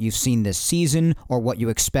based on what you've seen this season or what you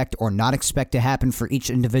expect or not expect to happen for each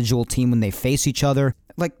individual team when they face each other.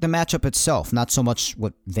 Like the matchup itself, not so much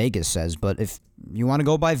what Vegas says, but if you want to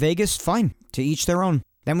go by Vegas, fine, to each their own.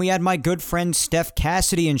 Then we had my good friend Steph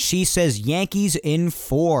Cassidy, and she says Yankees in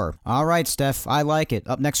 4. All right, Steph, I like it.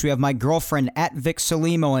 Up next, we have my girlfriend at Vic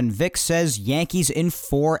Salimo, and Vic says Yankees in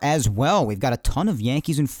 4 as well. We've got a ton of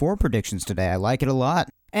Yankees in 4 predictions today. I like it a lot.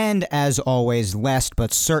 And as always, last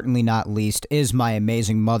but certainly not least, is my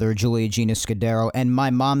amazing mother, Julia Gina Scudero, and my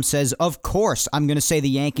mom says, of course, I'm going to say the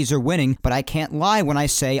Yankees are winning, but I can't lie when I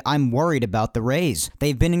say I'm worried about the Rays.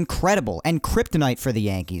 They've been incredible and kryptonite for the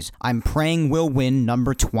Yankees. I'm praying we'll win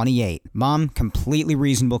number 28. Mom, completely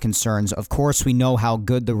reasonable concerns. Of course, we know how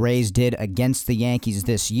good the Rays did against the Yankees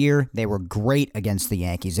this year. They were great against the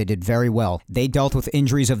Yankees. They did very well. They dealt with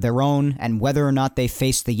injuries of their own, and whether or not they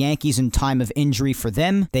faced the Yankees in time of injury for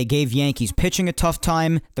them, they gave Yankees pitching a tough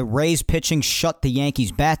time, the Rays pitching shut the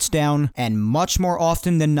Yankees bats down, and much more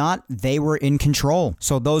often than not, they were in control.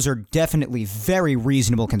 So those are definitely very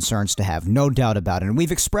reasonable concerns to have, no doubt about it. And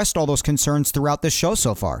we've expressed all those concerns throughout this show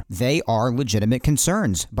so far. They are legitimate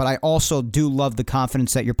concerns, but I also do love the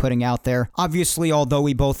confidence that you're putting out there. Obviously, although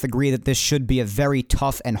we both agree that this should be a very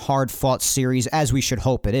tough and hard-fought series, as we should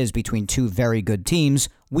hope it is between two very good teams,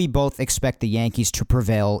 we both expect the Yankees to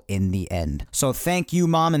prevail in the end. So thank you,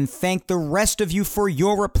 Mom, and thank the rest of you for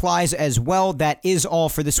your replies as well. That is all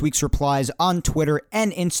for this week's replies on Twitter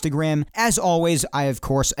and Instagram. As always, I, of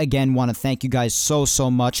course, again want to thank you guys so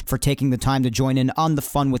much for taking the time to join in on the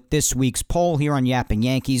fun with this week's poll here on Yapping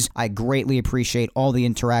Yankees. I greatly appreciate all the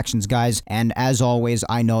interactions, guys, and as always,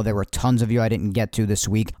 I know there were tons of you I didn't get to this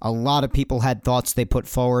week. A lot of people had thoughts they put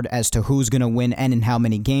forward as to who's going to win and in how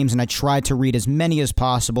many games, and I tried to read as many as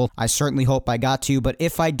possible. I certainly hope I got to, but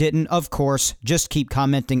if I didn't, of course, just keep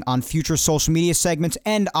commenting on future social media segments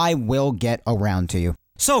and I will get around to you.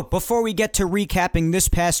 So, before we get to recapping this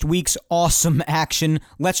past week's awesome action,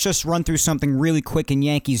 let's just run through something really quick in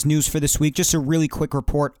Yankees news for this week. Just a really quick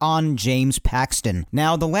report on James Paxton.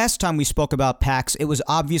 Now, the last time we spoke about Pax, it was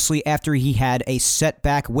obviously after he had a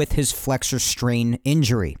setback with his flexor strain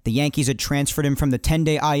injury. The Yankees had transferred him from the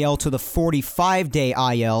 10-day IL to the 45-day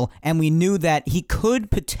IL, and we knew that he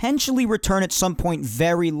could potentially return at some point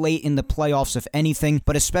very late in the playoffs, if anything,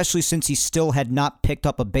 but especially since he still had not picked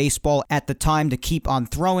up a baseball at the time to keep on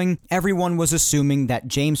throwing, everyone was assuming that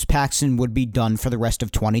James Paxton would be done for the rest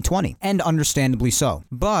of 2020, and understandably so.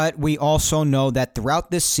 But we also know that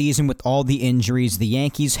throughout this season with all the injuries, the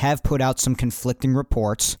Yankees have put out some conflicting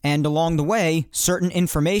reports, and along the way, certain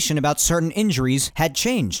information about certain injuries had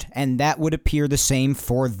changed, and that would appear the same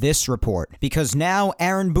for this report, because now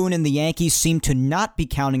Aaron Boone and the Yankees seem to not be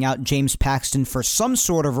counting out James Paxton for some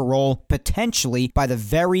sort of a role, potentially by the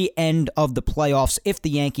very end of the playoffs if the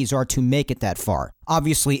Yankees are to make it that far.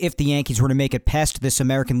 Obviously, if the Yankees were to make it past this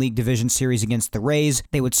American League Division Series against the Rays,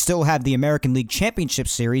 they would still have the American League Championship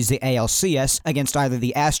Series, the ALCS, against either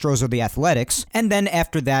the Astros or the Athletics, and then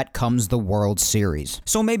after that comes the World Series.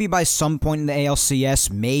 So maybe by some point in the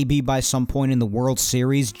ALCS, maybe by some point in the World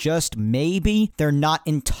Series, just maybe, they're not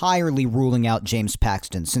entirely ruling out James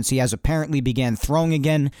Paxton, since he has apparently began throwing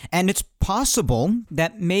again, and it's possible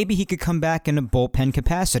that maybe he could come back in a bullpen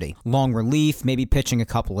capacity. Long relief, maybe pitching a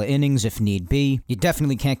couple of innings if need be. You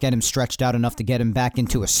definitely can't get him stretched out enough to get him back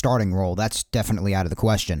into a starting role. That's definitely out of the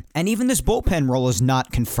question. And even this bullpen role is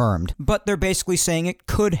not confirmed, but they're basically saying it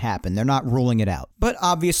could happen. They're not ruling it out. But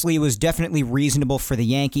obviously it was definitely reasonable for the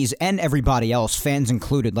Yankees and everybody else, fans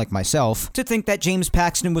included like myself, to think that James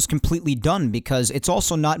Paxton was completely done, because it's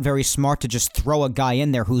also not very smart to just throw a guy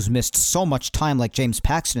in there who's missed so much time like James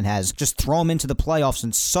Paxton has, just throw him into the playoffs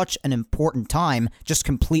in such an important time, just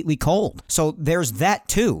completely cold. So there's that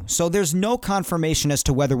too. So there's no confirmation as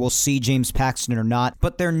to whether we'll see James Paxton or not,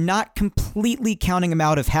 but they're not completely counting him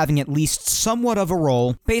out of having at least somewhat of a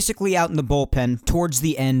role, basically out in the bullpen towards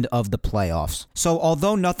the end of the playoffs. So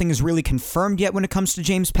although nothing is really confirmed yet when it comes to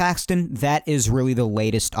James Paxton, that is really the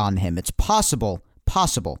latest on him. It's possible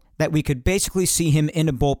possible that we could basically see him in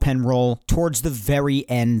a bullpen role towards the very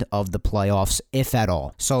end of the playoffs, if at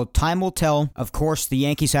all. So time will tell. Of course, the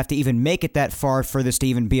Yankees have to even make it that far for this to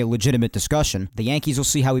even be a legitimate discussion. The Yankees will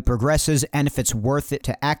see how he progresses and if it's worth it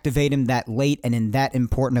to activate him that late and in that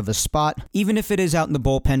important of a spot, even if it is out in the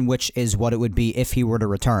bullpen, which is what it would be if he were to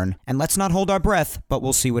return. And let's not hold our breath, but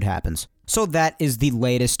we'll see what happens. So that is the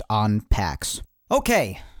latest on Pax.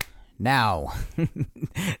 Okay. Now,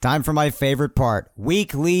 time for my favorite part,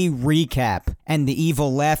 weekly recap. And the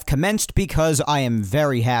evil laugh commenced because I am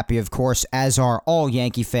very happy, of course, as are all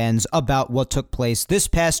Yankee fans, about what took place this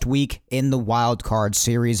past week in the Wild Card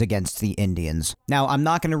Series against the Indians. Now, I'm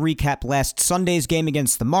not going to recap last Sunday's game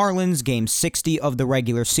against the Marlins, game 60 of the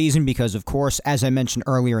regular season, because, of course, as I mentioned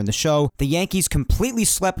earlier in the show, the Yankees completely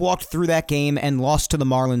sleptwalked through that game and lost to the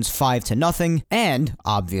Marlins 5-0. And,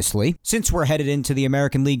 obviously, since we're headed into the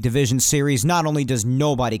American League Division Series, not only does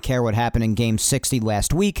nobody care what happened in game 60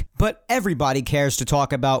 last week, but everybody cares to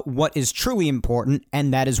talk about what is truly important,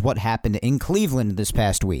 and that is what happened in Cleveland this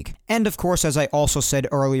past week. And of course, as I also said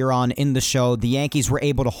earlier on in the show, the Yankees were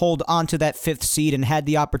able to hold on to that 5th seed and had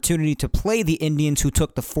the opportunity to play the Indians, who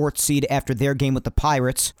took the 4th seed after their game with the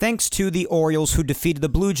Pirates, thanks to the Orioles, who defeated the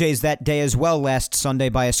Blue Jays that day as well last Sunday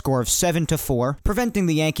by a score of 7-4, preventing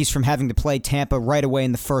the Yankees from having to play Tampa right away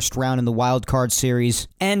in the first round in the Wild Card Series,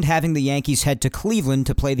 and having the Yankees head to Cleveland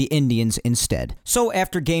to play the Indians instead. So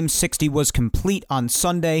after game 60 was complete on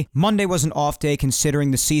Sunday, Monday was an off day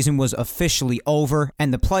considering the season was officially over,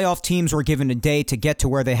 and the playoff teams were given a day to get to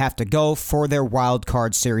where they have to go for their Wild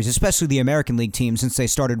Card Series, especially the American League team, since they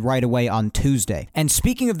started right away on Tuesday. And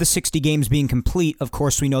speaking of the 60 games being complete, of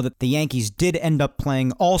course we know that the Yankees did end up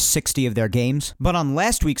playing all 60 of their games, but on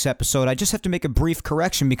last week's episode I just have to make a brief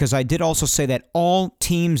correction, because I did also say that all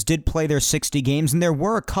teams did play their 60 games, and there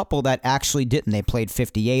were a couple that actually didn't. They played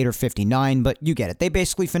 58 or 59, but you get it. They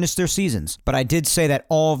basically finished their seasons. But I did say that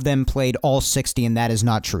all of them played all 60, and that is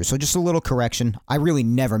not true. So just a little correction. I really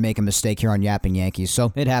never make a mistake here on Yapping Yankees,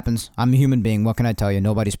 so it happens. I'm a human being. What can I tell you?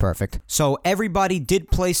 Nobody's perfect. So everybody did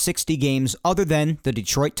play 60 games other than the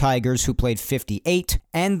Detroit Tigers, who played 58,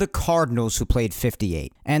 and the Cardinals, who played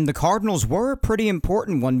 58. And the Cardinals were a pretty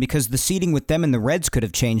important one, because the seeding with them and the Reds could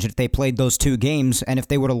have changed if they played those 2 games, and if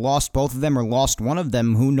they would have lost both of them or lost one of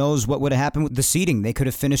them, who knows what would have happened with the seeding. They could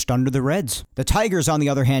have finished under the Reds. The Tigers, on the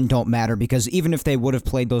other hand, don't matter, because even if they would have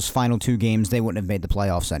played those final 2 games, they wouldn't have made the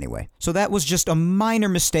playoffs anyway. So that was just a minor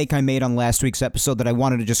mistake I made on last week's episode that I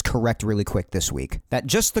wanted to just correct really quick this week. That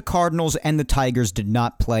just the Cardinals and the Tigers did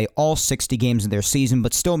not play all 60 games of their season,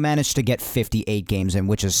 but still managed to get 58 games in,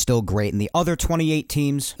 which is still great. And the other 28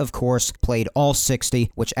 teams, of course, played all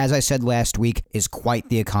 60, which, as I said last week, is quite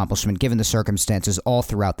the accomplishment given the circumstances all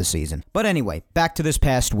throughout the season. But anyway, back to this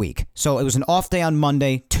past week. So it was an off day on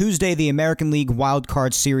Monday. Tuesday, the American League Wild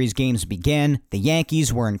Card Series games began. The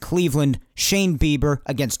Yankees were in Cleveland. Shane Bieber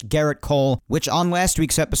against Gerrit Cole, which on last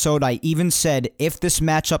week's episode I even said if this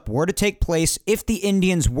matchup were to take place, if the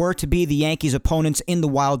Indians were to be the Yankees' opponents in the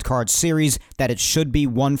Wild Card Series, that it should be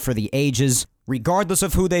one for the ages. Regardless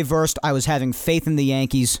of who they versed, I was having faith in the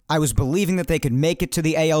Yankees. I was believing that they could make it to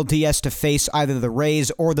the ALDS to face either the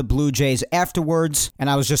Rays or the Blue Jays afterwards, and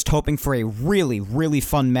I was just hoping for a really, really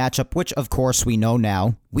fun matchup, which of course we know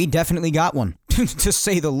now. We definitely got one, to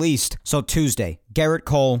say the least. So Tuesday, Gerrit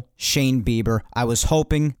Cole, Shane Bieber. I was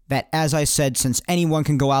hoping that, as I said, since anyone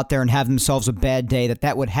can go out there and have themselves a bad day,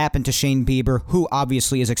 that would happen to Shane Bieber, who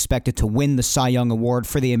obviously is expected to win the Cy Young Award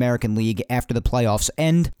for the American League after the playoffs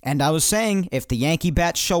end. And I was saying, if the Yankee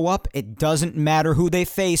bats show up, it doesn't matter who they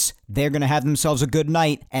face, they're going to have themselves a good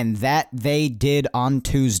night, and that they did on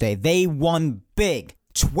Tuesday. They won big,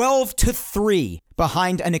 12-3.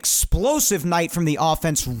 Behind an explosive night from the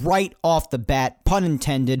offense right off the bat, pun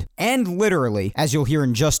intended, and literally, as you'll hear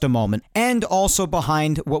in just a moment, and also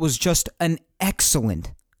behind what was just an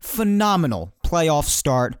excellent, phenomenal playoff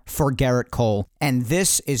start for Gerrit Cole. And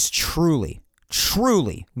this is truly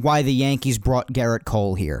why the Yankees brought Gerrit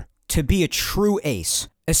Cole here. To be a true ace,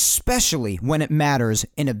 especially when it matters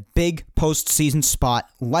in a big postseason spot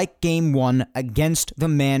like Game 1 against the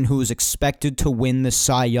man who is expected to win the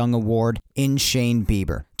Cy Young Award in Shane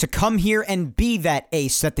Bieber. To come here and be that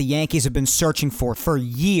ace that the Yankees have been searching for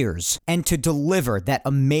years, and to deliver that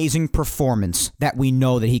amazing performance that we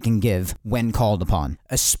know that he can give when called upon,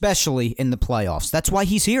 especially in the playoffs. That's why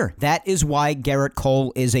he's here. That is why Gerrit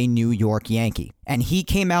Cole is a New York Yankee. And he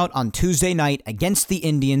came out on Tuesday night against the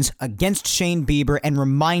Indians, against Shane Bieber, and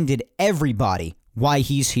reminded everybody why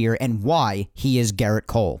he's here and why he is Gerrit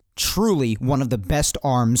Cole. Truly one of the best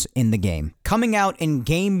arms in the game. Coming out in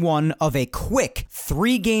Game 1 of a quick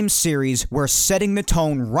 3-game series where setting the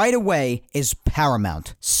tone right away is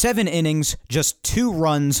paramount. 7 innings, just 2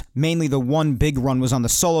 runs, mainly the one big run was on the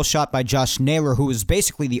solo shot by Josh Naylor, who was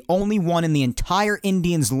basically the only one in the entire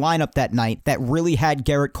Indians lineup that night that really had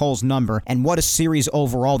Gerrit Cole's number, and what a series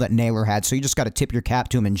overall that Naylor had, so you just got to tip your cap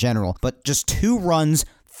to him in general. But just 2 runs,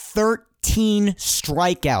 13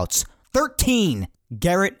 strikeouts. 13!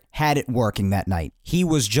 Gerrit had it working that night. He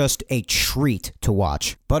was just a treat to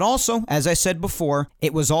watch. But also, as I said before,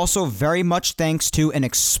 it was also very much thanks to an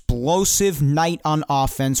explosive night on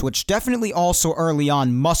offense, which definitely also early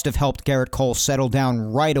on must have helped Gerrit Cole settle down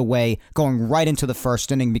right away, going right into the first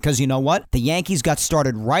inning, because you know what? The Yankees got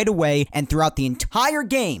started right away and throughout the entire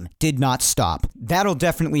game did not stop. That'll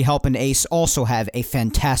definitely help an ace also have a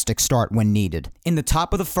fantastic start when needed. In the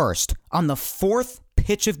top of the first, on the 4th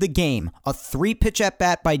pitch of the game, a 3-pitch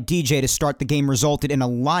at-bat by DJ to start the game resulted in a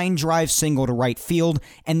line drive single to right field,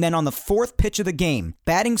 and then on the 4th pitch of the game,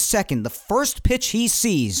 batting second, the first pitch he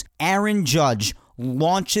sees, Aaron Judge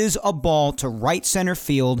launches a ball to right center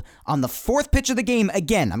field on the 4th pitch of the game.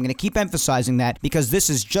 Again, I'm going to keep emphasizing that because this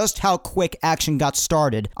is just how quick action got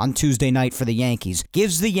started on Tuesday night for the Yankees.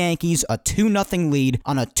 Gives the Yankees a 2-0 lead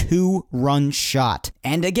on a 2-run shot.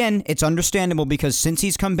 And again, it's understandable because since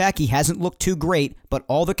he's come back, he hasn't looked too great, but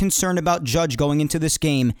all the concern about Judge going into this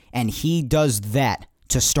game, and he does that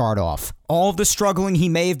to start off. All of the struggling he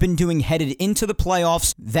may have been doing headed into the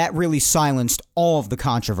playoffs, that really silenced all of the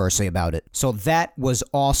controversy about it. So that was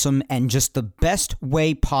awesome and just the best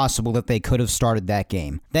way possible that they could have started that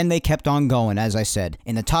game. Then they kept on going, as I said.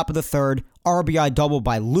 In the top of the 3rd, RBI double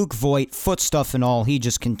by Luke Voit, foot stuff and all. He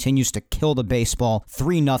just continues to kill the baseball.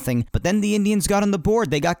 3-0. But then the Indians got on the board.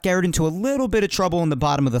 They got Gerrit into a little bit of trouble in the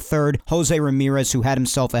bottom of the 3rd. Jose Ramirez, who had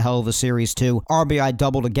himself a hell of a series too. RBI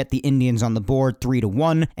double to get the Indians on the board,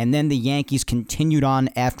 3-1. And then the Yankees continued on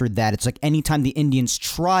after that. It's like anytime the Indians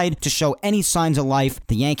tried to show any signs of life,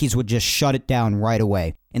 the Yankees would just shut it down right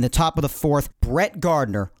away. In the top of the 4th, Brett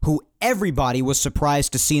Gardner, who everybody was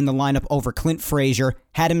surprised to see in the lineup over Clint Frazier,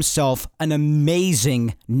 had himself an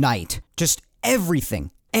amazing night. Just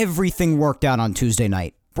everything worked out on Tuesday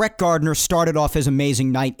night. Brett Gardner started off his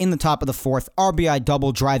amazing night in the top of the 4th, RBI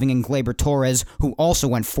double driving in Gleyber Torres, who also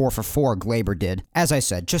went 4 for 4, Gleyber did. As I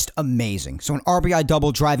said, just amazing. So an RBI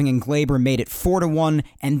double driving in Gleyber made it 4-1,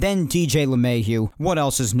 and then DJ LeMahieu, what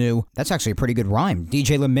else is new? That's actually a pretty good rhyme.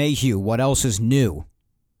 DJ LeMahieu, what else is new?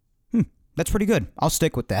 That's pretty good. I'll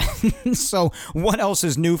stick with that. So, what else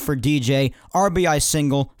is new for DJ? RBI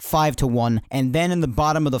single, 5-1. And then in the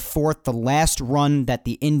bottom of the 4th, the last run that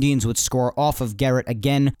the Indians would score off of Gerrit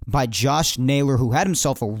again by Josh Naylor, who had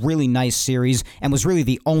himself a really nice series and was really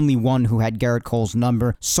the only one who had Gerrit Cole's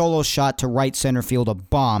number. Solo shot to right center field, a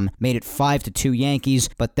bomb, made it 5-2 Yankees.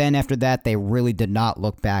 But then after that, they really did not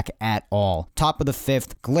look back at all. Top of the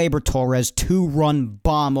 5th, Gleyber Torres, 2-run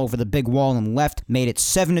bomb over the big wall and left, made it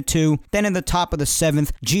 7-2. Then in the top of the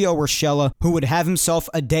 7th, Gio Urshela, who would have himself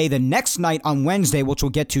a day the next night on Wednesday, which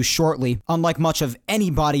we'll get to shortly, unlike much of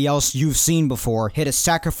anybody else you've seen before, hit a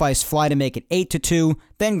sacrifice fly to make it 8-2.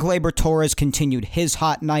 Then Gleyber Torres continued his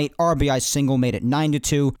hot night. RBI single made it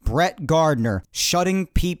 9-2. Brett Gardner shutting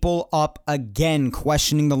people up again,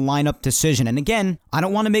 questioning the lineup decision. And again, I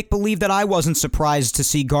don't want to make believe that I wasn't surprised to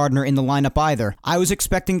see Gardner in the lineup either. I was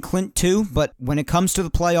expecting Clint too, but when it comes to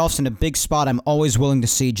the playoffs in a big spot, I'm always willing to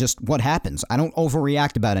see just what happens. I don't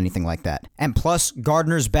overreact about anything like that. And plus,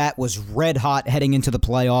 Gardner's bat was red hot heading into the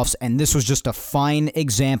playoffs, and this was just a fine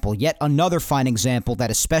example, yet another fine example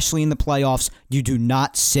that especially in the playoffs, you do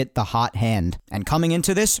not sit the hot hand. And coming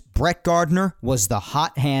into this, Brett Gardner was the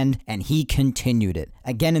hot hand, and he continued it.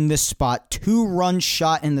 Again in this spot, 2-run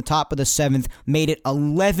shot in the top of the 7th made it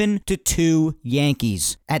 11-2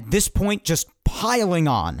 Yankees. At this point, just piling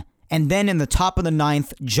on. And then in the top of the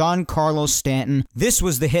 9th, Giancarlo Stanton. This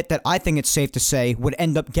was the hit that I think it's safe to say would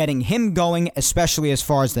end up getting him going, especially as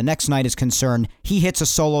far as the next night is concerned. He hits a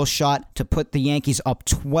solo shot to put the Yankees up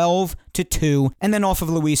 12-2. And then off of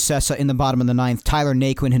Luis Cessa in the bottom of the 9th, Tyler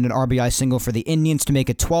Naquin hit an RBI single for the Indians to make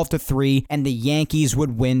it 12-3. And the Yankees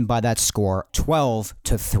would win by that score,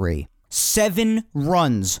 12-3. 7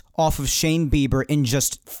 runs off of Shane Bieber in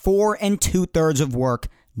just 4 2/3 of work,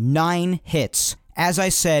 9 hits. As I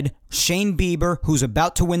said, Shane Bieber, who's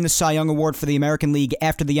about to win the Cy Young Award for the American League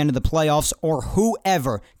after the end of the playoffs, or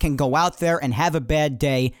whoever, can go out there and have a bad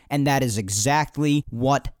day, and that is exactly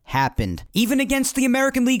what happened. Even against the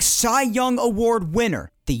American League Cy Young Award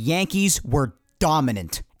winner, the Yankees were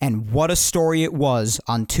dominant. And what a story it was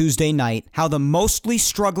on Tuesday night, how the mostly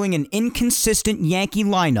struggling and inconsistent Yankee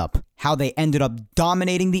lineup, how they ended up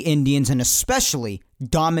dominating the Indians and especially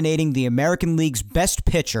dominating the American League's best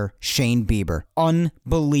pitcher, Shane Bieber.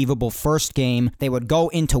 Unbelievable first game. They would go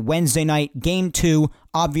into Wednesday night, Game 2.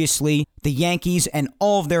 Obviously, the Yankees and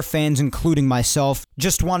all of their fans, including myself,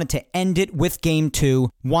 just wanted to end it with Game 2,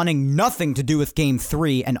 wanting nothing to do with Game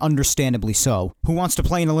 3, and understandably so. Who wants to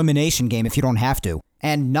play an elimination game if you don't have to?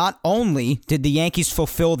 And not only did the Yankees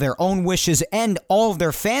fulfill their own wishes and all of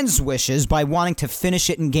their fans' wishes by wanting to finish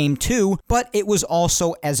it in Game 2, but it was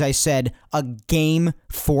also, as I said, a game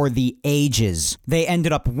for the ages. They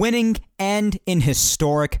ended up winning, and in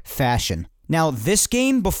historic fashion. Now, this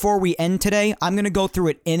game, before we end today, I'm going to go through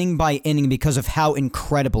it inning by inning because of how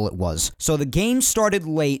incredible it was. So the game started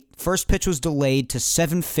late. First pitch was delayed to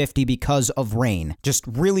 7:50 because of rain. Just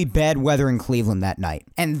really bad weather in Cleveland that night.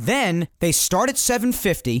 And then they start at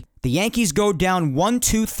 7:50. The Yankees go down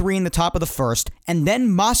 1-2-3 in the top of the first, and then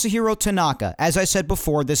Masahiro Tanaka. As I said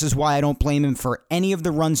before, this is why I don't blame him for any of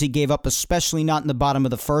the runs he gave up, especially not in the bottom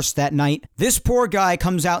of the first that night. This poor guy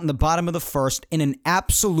comes out in the bottom of the first in an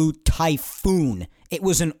absolute typhoon. It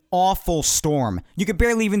was an awful storm. You could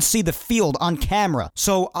barely even see the field on camera.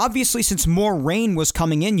 So obviously, since more rain was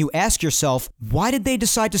coming in, you ask yourself, why did they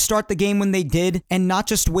decide to start the game when they did and not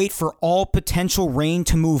just wait for all potential rain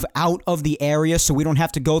to move out of the area so we don't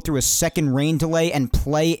have to go through a second rain delay and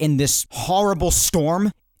play in this horrible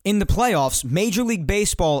storm? In the playoffs, Major League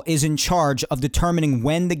Baseball is in charge of determining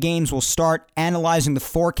when the games will start, analyzing the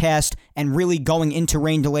forecast, and really going into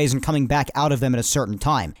rain delays and coming back out of them at a certain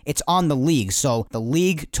time. It's on the league, so the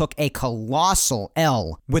league took a colossal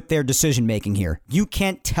L with their decision-making here. You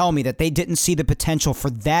can't tell me that they didn't see the potential for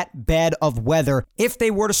that bad of weather if they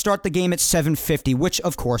were to start the game at 7:50, which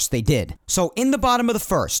of course they did. So in the bottom of the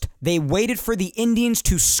first, they waited for the Indians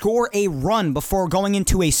to score a run before going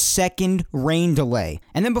into a second rain delay.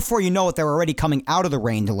 And then before you know it, they're already coming out of the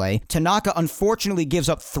rain delay. Tanaka unfortunately gives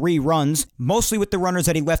up 3 runs, mostly with the runners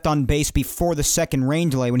that he left on base before the second rain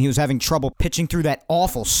delay when he was having trouble pitching through that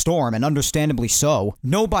awful storm, and understandably so.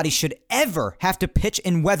 Nobody should ever have to pitch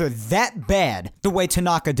in weather that bad the way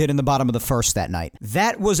Tanaka did in the bottom of the first that night.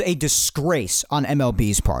 That was a disgrace on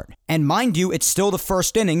MLB's part. And mind you, it's still the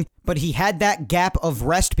first inning, but he had that gap of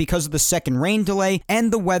rest because of the second rain delay,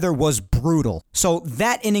 and the weather was brutal. So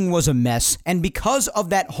that inning was a mess, and because of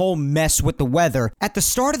that whole mess with the weather, at the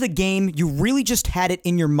start of the game, you really just had it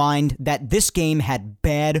in your mind that this game had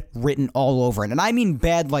bad written all over it. And I mean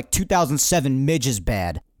bad like 2007 Midge's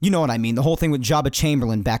bad. You know what I mean, the whole thing with Jabba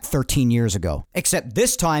Chamberlain back 13 years ago. Except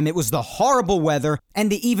this time, it was the horrible weather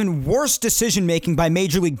and the even worse decision-making by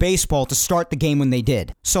Major League Baseball to start the game when they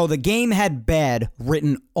did. So the game had bad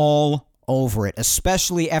written all over it,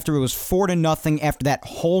 especially after it was 4-0 after that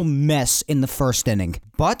whole mess in the first inning.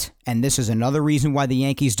 But, and this is another reason why the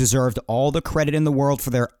Yankees deserved all the credit in the world for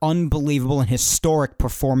their unbelievable and historic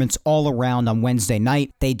performance all around on Wednesday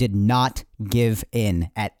night, they did not give in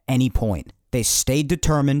at any point. They stayed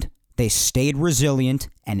determined, they stayed resilient,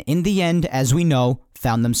 and in the end, as we know,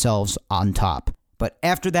 found themselves on top. But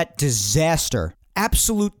after that disaster,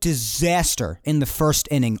 absolute disaster in the first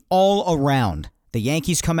inning all around, the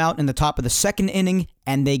Yankees come out in the top of the second inning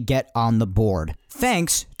and they get on the board.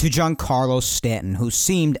 Thanks to Giancarlo Stanton, who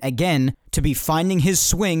seemed, again, to be finding his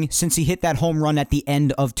swing since he hit that home run at the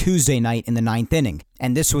end of Tuesday night in the 9th inning.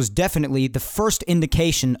 And this was definitely the first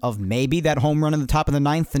indication of maybe that home run in the top of the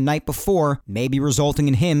 9th the night before maybe resulting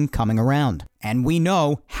in him coming around. And we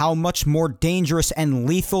know how much more dangerous and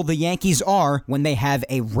lethal the Yankees are when they have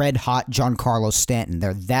a red-hot Giancarlo Stanton.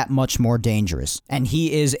 They're that much more dangerous. And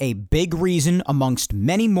he is a big reason amongst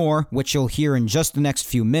many more, which you'll hear in just the next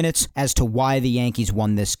few minutes, as to why the Yankees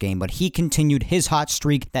won this game. But he continued his hot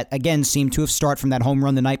streak that again seemed to have started from that home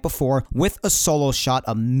run the night before with a solo shot,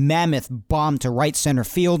 a mammoth bomb to right center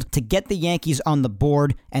field to get the Yankees on the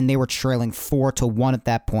board, and they were trailing 4-1 at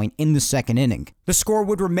that point in the second inning. The score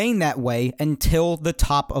would remain that way until the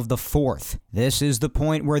top of the fourth. This is the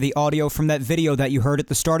point where the audio from that video that you heard at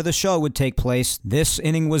the start of the show would take place. This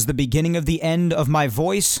inning was the beginning of the end of my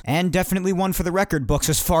voice, and definitely one for the record books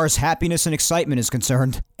as far as happiness and excitement is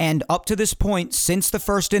concerned. And up to this point, since the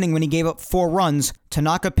first inning when he gave up 4 runs,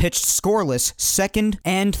 Tanaka pitched scoreless second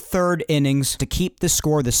and third innings to keep the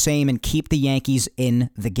score the same and keep the Yankees in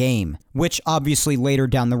the game, which obviously later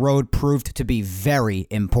down the road proved to be very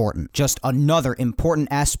important. Just another important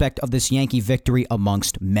aspect of this Yankee victory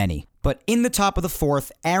amongst many. But in the top of the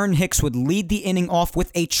fourth, Aaron Hicks would lead the inning off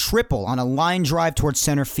with a triple on a line drive towards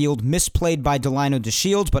center field, misplayed by Delino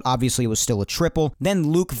DeShields, but obviously it was still a triple.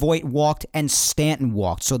 Then Luke Voit walked and Stanton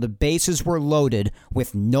walked, so the bases were loaded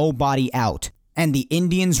with nobody out. And the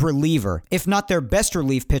Indians' reliever, if not their best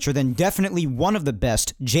relief pitcher, then definitely one of the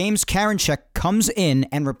best, James Karinchak, comes in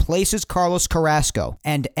and replaces Carlos Carrasco.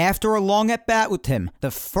 And after a long at-bat with him, the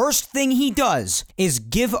first thing he does is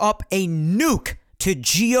give up a nuke to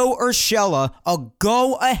Gio Urshela, a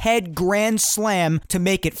go-ahead grand slam to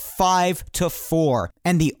make it 5-4.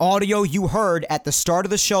 And the audio you heard at the start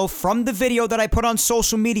of the show from the video that I put on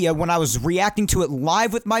social media when I was reacting to it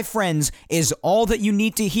live with my friends is all that you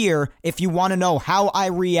need to hear if you want to know how I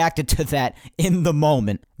reacted to that in the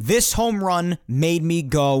moment. This home run made me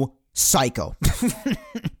go psycho.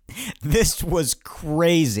 This was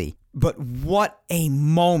crazy. But what a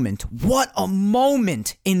moment. What a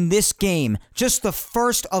moment in this game. Just the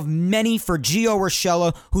first of many for Gio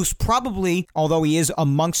Urshela, who's probably, although he is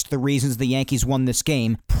amongst the reasons the Yankees won this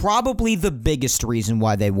game, probably the biggest reason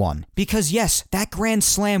why they won. Because yes, that grand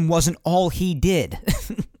slam wasn't all he did.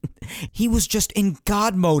 He was just in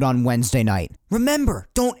God mode on Wednesday night. Remember,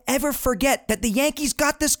 don't ever forget that the Yankees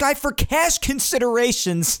got this guy for cash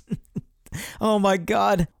considerations. Oh my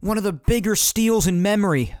God, one of the bigger steals in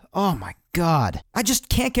memory. Oh my God. I just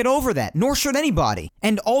can't get over that, nor should anybody.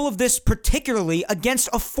 And all of this particularly against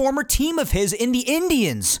a former team of his in the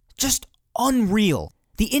Indians. Just unreal.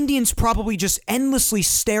 The Indians probably just endlessly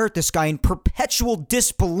stare at this guy in perpetual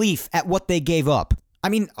disbelief at what they gave up. I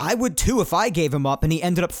mean, I would too if I gave him up and he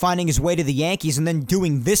ended up finding his way to the Yankees and then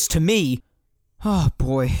doing this to me. Oh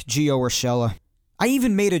boy, Gio Urshela. I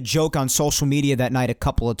even made a joke on social media that night a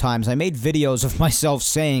couple of times. I made videos of myself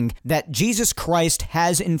saying that Jesus Christ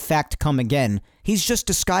has in fact come again. He's just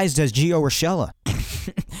disguised as Gio Urshela.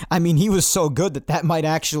 I mean, he was so good that might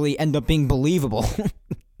actually end up being believable.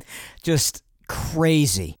 Just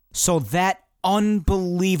crazy. So that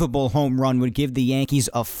unbelievable home run would give the Yankees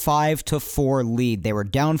a 5-4 lead. They were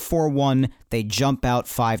down 4-1. They jump out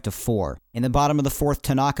 5-4. In the bottom of the fourth,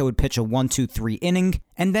 Tanaka would pitch a 1-2-3 inning.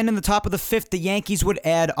 And then in the top of the fifth, the Yankees would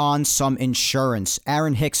add on some insurance.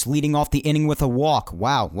 Aaron Hicks leading off the inning with a walk.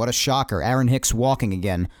 Wow, what a shocker. Aaron Hicks walking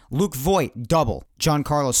again. Luke Voit, double.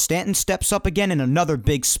 Giancarlo Stanton steps up again in another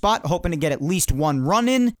big spot, hoping to get at least one run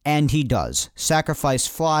in. And he does. Sacrifice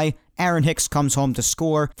fly. Aaron Hicks comes home to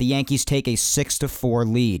score. The Yankees take a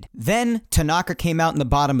 6-4 lead. Then, Tanaka came out in the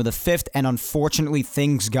bottom of the fifth, and unfortunately,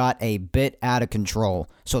 things got a bit out of control.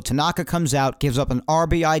 So Tanaka comes out, gives up an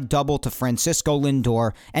RBI double to Francisco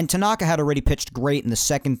Lindor, and Tanaka had already pitched great in the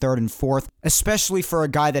second, third, and fourth, especially for a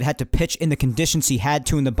guy that had to pitch in the conditions he had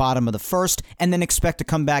to in the bottom of the first, and then expect to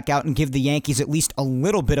come back out and give the Yankees at least a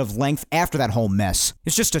little bit of length after that whole mess.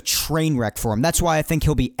 It's just a train wreck for him. That's why I think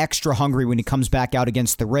he'll be extra hungry when he comes back out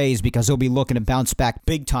against the Rays, because he'll be looking to bounce back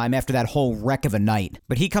big time after that whole wreck of a night.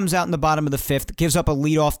 But he comes out in the bottom of the fifth, gives up a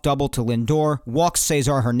leadoff double to Lindor, walks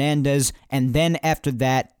Cesar Hernandez, and then after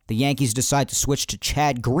that, the Yankees decide to switch to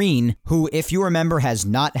Chad Green, who, if you remember, has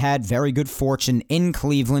not had very good fortune in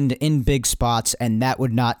Cleveland in big spots, and that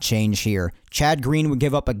would not change here. Chad Green would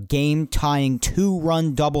give up a game-tying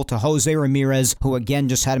 2-run double to Jose Ramirez, who again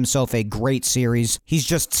just had himself a great series. He's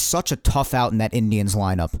just such a tough out in that Indians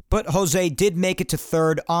lineup. But Jose did make it to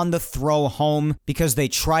third on the throw home because they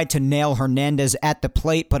tried to nail Hernandez at the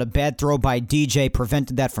plate, but a bad throw by DJ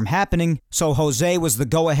prevented that from happening. So Jose was the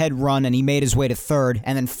go-ahead run, and he made his way to third.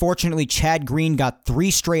 And then fortunately, Chad Green got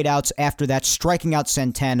 3 straight outs after that, striking out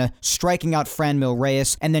Santana, striking out Franmil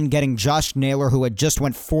Reyes, and then getting Josh Naylor, who had just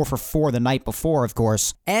went 4 for 4 the night before, of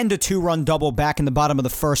course, and a 2-run double back in the bottom of the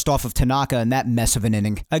first off of Tanaka in that mess of an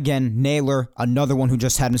inning. Again, Naylor, another one who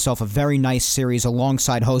just had himself a very nice series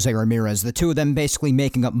alongside Jose Ramirez, the two of them basically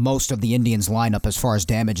making up most of the Indians lineup as far as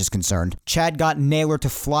damage is concerned. Chad got Naylor to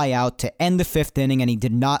fly out to end the 5th inning, and he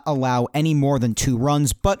did not allow any more than 2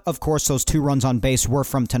 runs, but of course those 2 runs on base were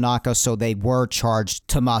from Tanaka, so they were charged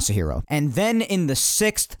to Masahiro. And then in the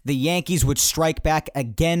 6th, the Yankees would strike back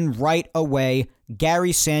again right away.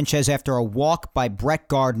 Gary Sanchez, after a walk by Brett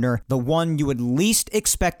Gardner, the one you would least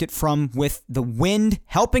expect it from, with the wind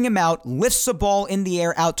helping him out, lifts the ball in the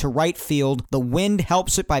air out to right field. The wind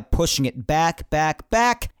helps it by pushing it back,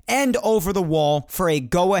 and over the wall for a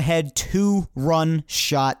go-ahead 2-run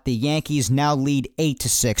shot. The Yankees now lead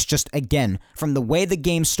 8-6. Just again, from the way the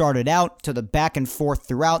game started out to the back and forth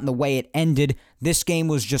throughout and the way it ended, this game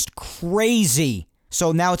was just crazy.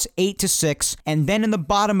 So now it's 8-6. And then in the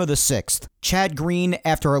bottom of the 6th, Chad Green,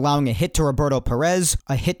 after allowing a hit to Roberto Perez,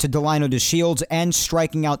 a hit to Delino DeShields, and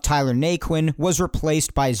striking out Tyler Naquin, was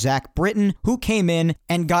replaced by Zach Britton, who came in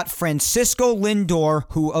and got Francisco Lindor,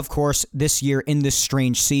 who, of course, this year in this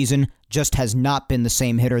strange season, just has not been the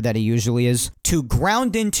same hitter that he usually is, to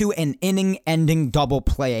ground into an inning-ending double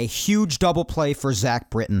play, a huge double play for Zach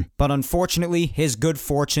Britton. But unfortunately, his good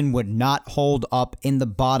fortune would not hold up in the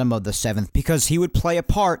bottom of the 7th because he would play a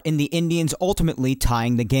part in the Indians ultimately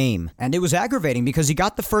tying the game. And it was aggravating because he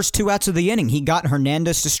got the first 2 outs of the inning. He got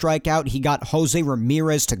Hernandez to strike out, he got Jose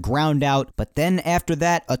Ramirez to ground out, but then after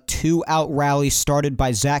that, a 2-out rally started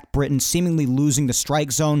by Zach Britton, seemingly losing the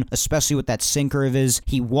strike zone, especially with that sinker of his.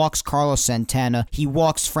 He walks Carlos Santana, he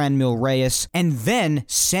walks Franmil Reyes, and then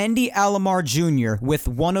Sandy Alomar Jr. with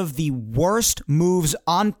one of the worst moves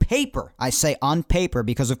on paper. I say on paper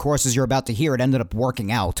because, of course, as you're about to hear, it ended up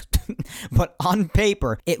working out. But on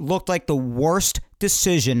paper, it looked like the worst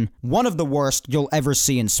decision, one of the worst you'll ever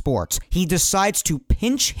see in sports. He decides to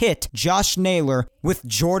pinch hit Josh Naylor with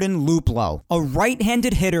Jordan Luplow, a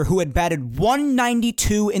right-handed hitter who had batted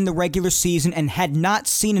 .192 in the regular season and had not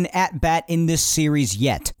seen an at-bat in this series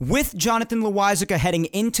yet. With Jonathan Loáisiga heading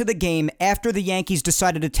into the game after the Yankees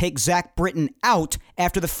decided to take Zach Britton out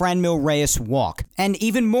after the Franmil Reyes walk. And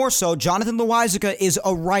even more so, Jonathan Loáisiga is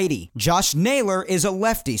a righty. Josh Naylor is a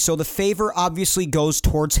lefty, so the favor obviously goes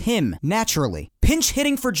towards him, naturally. Pinch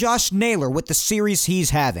hitting for Josh Naylor with the series he's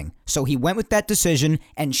having. So he went with that decision,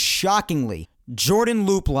 and shockingly, Jordan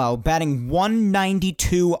Luplow, batting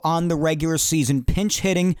 .192 on the regular season, pinch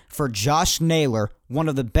hitting for Josh Naylor, one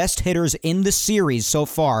of the best hitters in the series so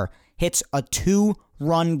far, hits a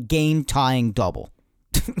 2-run game-tying double.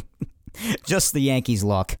 Just the Yankees'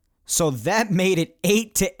 luck. So that made it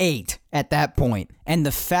 8-8 at that point. And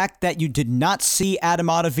the fact that you did not see Adam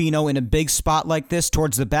Ottavino in a big spot like this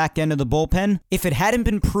towards the back end of the bullpen, if it hadn't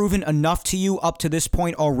been proven enough to you up to this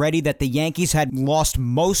point already that the Yankees had lost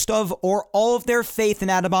most of or all of their faith in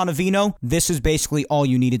Adam Ottavino, this is basically all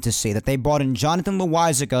you needed to see, that they brought in Jonathan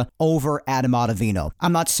Loáisiga over Adam Ottavino.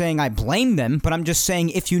 I'm not saying I blame them, but I'm just saying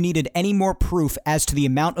if you needed any more proof as to the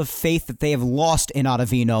amount of faith that they have lost in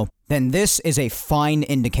Ottavino, then this is a fine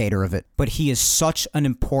indicator of it. But he is such an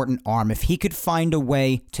important arm. If he could find a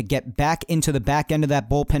way to get back into the back end of that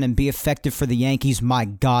bullpen and be effective for the Yankees, my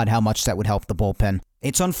God, how much that would help the bullpen.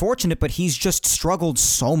 It's unfortunate, but he's just struggled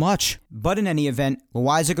so much. But in any event,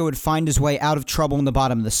 Loáisiga would find his way out of trouble in the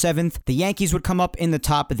bottom of the 7th. The Yankees would come up in the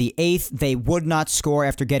top of the 8th. They would not score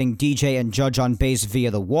after getting DJ and Judge on base via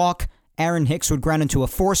the walk. Aaron Hicks would ground into a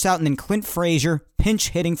force out, and then Clint Frazier, pinch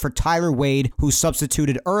hitting for Tyler Wade, who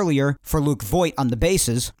substituted earlier for Luke Voit on the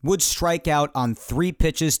bases, would strike out on 3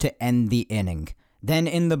 pitches to end the inning. Then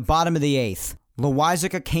in the bottom of the 8th,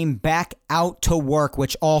 Loáisiga came back out to work,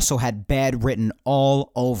 which also had bad written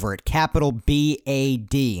all over it. Capital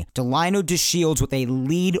B-A-D. Delino DeShields with a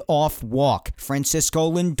lead-off walk. Francisco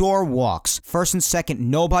Lindor walks. First and second,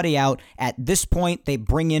 nobody out. At this point, they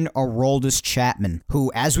bring in Aroldis Chapman,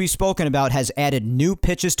 who, as we've spoken about, has added new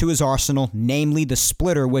pitches to his arsenal, namely the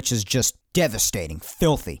splitter, which is just devastating,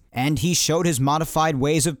 filthy. And he showed his modified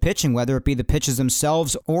ways of pitching, whether it be the pitches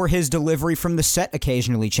themselves or his delivery from the set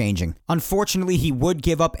occasionally changing. Unfortunately, he would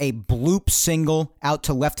give up a bloop single out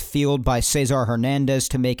to left field by Cesar Hernandez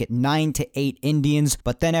to make it 9-8 Indians,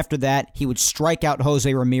 but then after that, he would strike out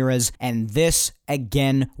Jose Ramirez, and this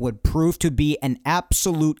again would prove to be an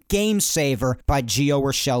absolute game saver by Gio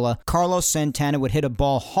Urshela. Carlos Santana would hit a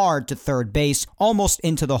ball hard to third base, almost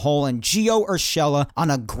into the hole, and Gio Urshela,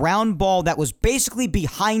 on a ground ball that was basically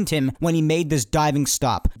behind him when he made this diving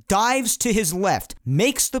stop, dives to his left,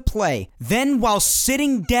 makes the play, then while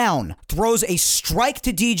sitting down, throws a strike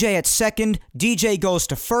to DJ at second. DJ goes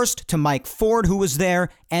to first to Mike Ford, who was there,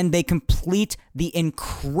 and they complete the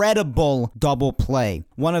incredible double play.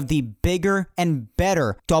 One of the bigger and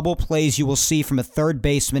better double plays you will see from a third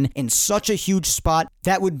baseman in such a huge spot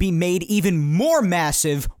that would be made even more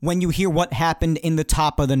massive when you hear what happened in the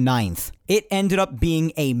top of the 9th. It ended up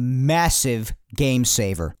being a massive game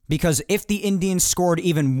saver, because if the Indians scored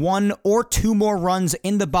even 1 or 2 more runs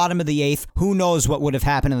in the bottom of the 8th, who knows what would have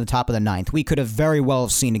happened in the top of the 9th. We could have very well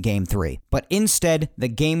have seen a game 3. But instead, the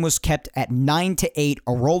game was kept at 9-8.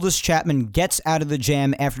 Aroldis Chapman gets out of the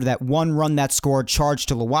jam after that 1 run that scored charged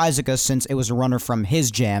to Loáisiga, since it was a runner from his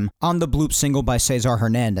jam, on the bloop single by Cesar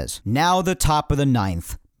Hernandez. Now the top of the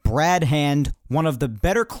 9th. Brad Hand, one of the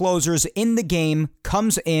better closers in the game,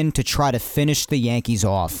 comes in to try to finish the Yankees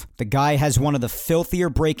off. The guy has one of the filthier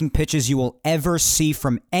breaking pitches you will ever see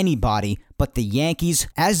from anybody, but the Yankees,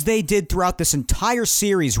 as they did throughout this entire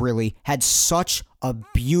series really, had such a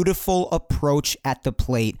beautiful approach at the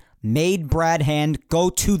plate, made Brad Hand go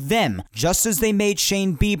to them, just as they made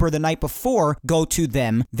Shane Bieber the night before go to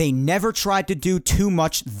them. They never tried to do too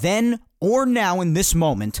much then or now in this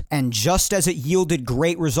moment, and just as it yielded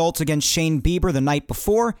great results against Shane Bieber the night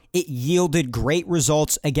before, it yielded great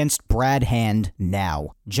results against Brad Hand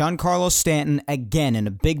now. Giancarlo Stanton, again in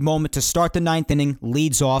a big moment to start the ninth inning,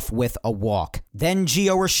 leads off with a walk. Then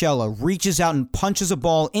Gio Urshela reaches out and punches a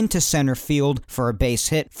ball into center field for a base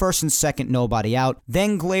hit, first and second, nobody out.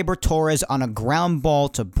 Then Gleyber Torres on a ground ball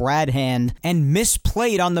to Brad Hand and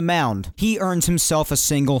misplayed on the mound. He earns himself a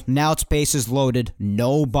single, now it's bases loaded,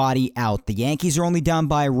 nobody out. The Yankees are only down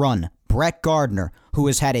by a run. Brett Gardner, who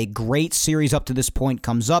has had a great series up to this point,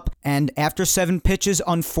 comes up and after 7 pitches,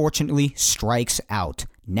 unfortunately, strikes out.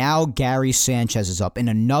 Now Gary Sanchez is up in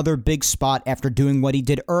another big spot after doing what he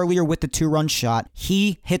did earlier with the 2-run shot.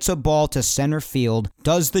 He hits a ball to center field,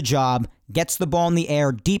 does the job, gets the ball in the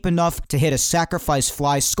air deep enough to hit a sacrifice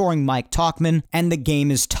fly, scoring Mike Tauchman, and the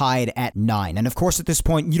game is tied at 9. And of course, at this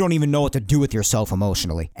point, you don't even know what to do with yourself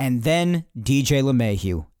emotionally. And then DJ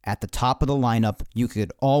LeMahieu. At the top of the lineup, you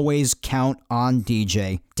could always count on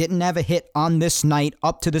DJ. Didn't have a hit on this night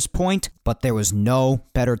up to this point, but there was no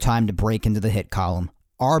better time to break into the hit column.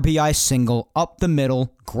 RBI single up the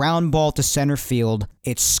middle, ground ball to center field.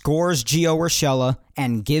 It scores Gio Urshela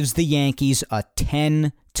and gives the Yankees a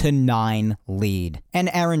 10-9 lead.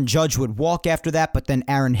 And Aaron Judge would walk after that, but then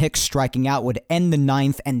Aaron Hicks striking out would end the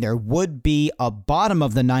ninth, and there would be a bottom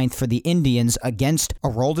of the ninth for the Indians against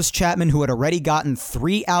Aroldis Chapman, who had already gotten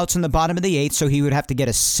 3 outs in the bottom of the 8th, so he would have to get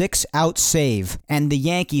a 6-out save. And the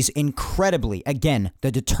Yankees, incredibly, again,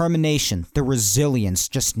 the determination, the resilience,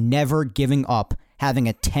 just never giving up, having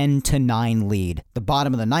a 10-9 lead. The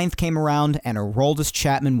bottom of the 9th came around, and Aroldis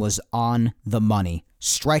Chapman was on the money,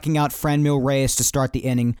 striking out Franmil Reyes to start the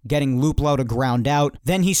inning, getting Luplow to ground out.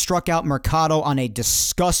 Then he struck out Mercado on a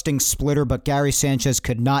disgusting splitter, but Gary Sanchez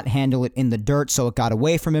could not handle it in the dirt, so it got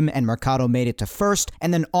away from him, and Mercado made it to first.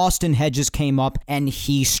 And then Austin Hedges came up, and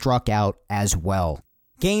he struck out as well.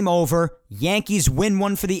 Game over. Yankees win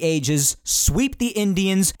one for the ages, sweep the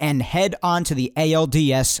Indians, and head on to the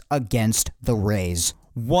ALDS against the Rays.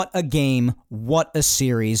 What a game, what a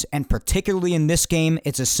series, and particularly in this game,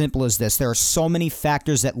 it's as simple as this. There are so many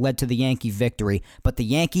factors that led to the Yankee victory, but the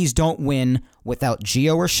Yankees don't win without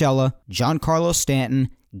Gio Urshela, Giancarlo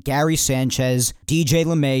Stanton, Gary Sanchez, DJ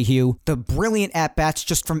LeMahieu, the brilliant at-bats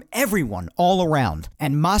just from everyone all around,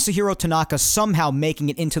 and Masahiro Tanaka somehow making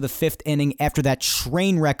it into the 5th inning after that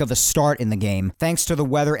train wreck of a start in the game, thanks to the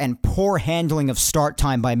weather and poor handling of start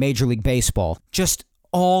time by Major League Baseball. Just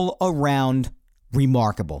all around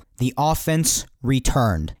remarkable. The offense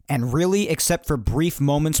returned. And really, except for brief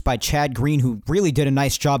moments by Chad Green, who really did a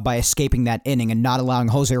nice job by escaping that inning and not allowing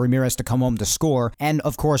Jose Ramirez to come home to score, and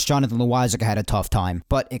of course, Jonathan Loáisiga had a tough time.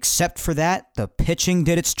 But except for that, the pitching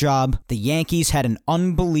did its job. The Yankees had an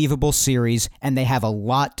unbelievable series, and they have a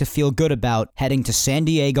lot to feel good about heading to San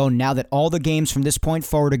Diego now that all the games from this point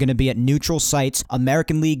forward are going to be at neutral sites.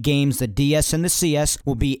 American League games, the DS and the CS,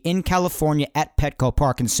 will be in California at Petco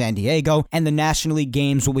Park in San Diego, and the National League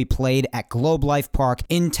games will be played at Globe Life Park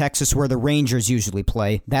in Texas, where the Rangers usually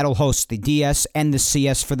play. That'll host the DS and the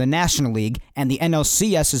CS for the National League, and the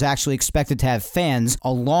NLCS is actually expected to have fans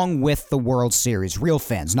along with the World Series. Real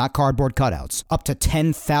fans, not cardboard cutouts. Up to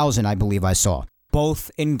 10,000, I believe I saw.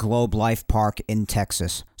 Both in Globe Life Park in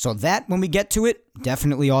Texas. So that, when we get to it,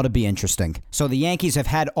 definitely ought to be interesting. So the Yankees have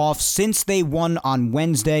had off since they won on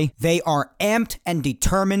Wednesday. They are amped and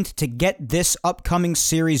determined to get this upcoming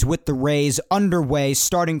series with the Rays underway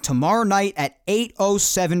starting tomorrow night at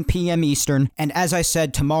 8:07 p.m. Eastern. And as I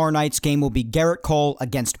said, tomorrow night's game will be Garrett Cole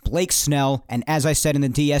against Blake Snell. And as I said in the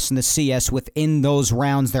DS and the CS, within those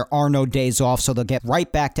rounds, there are no days off, so they'll get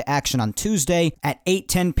right back to action on Tuesday at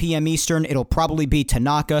 8:10 p.m. Eastern. It'll probably be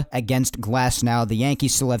Tanaka against Glasnow. The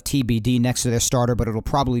Yankees still have TBD next to their starter, but it'll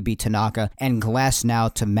probably be Tanaka and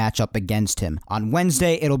Glasnow to match up against him. On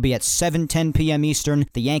Wednesday, it'll be at 7:10 p.m. Eastern.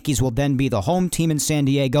 The Yankees will then be the home team in San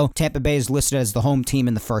Diego. Tampa Bay is listed as the home team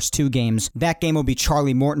in the first 2 games. That game will be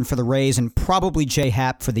Charlie Morton for the Rays and probably Jay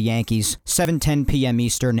Happ for the Yankees. 7:10 p.m.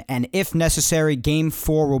 Eastern. And if necessary, Game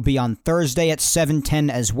 4 will be on Thursday at 7:10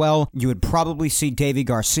 as well. You would probably see Davy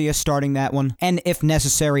Garcia starting that one. And if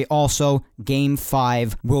necessary, also, Game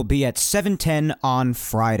 5 will be at 7:10 on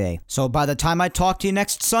Friday. So by the time I talk to you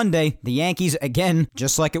next Sunday, the Yankees, again,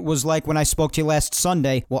 just like it was like when I spoke to you last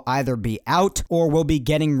Sunday, will either be out or will be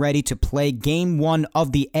getting ready to play Game 1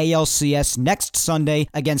 of the ALCS next Sunday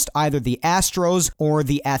against either the Astros or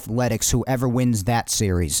the Athletics, whoever wins that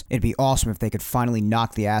series. It'd be awesome if they could finally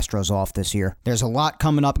knock the Astros off this year. There's a lot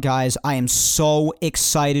coming up, guys. I am so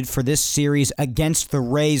excited for this series against the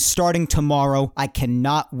Rays starting tomorrow. I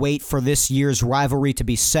cannot wait for this year's rivalry to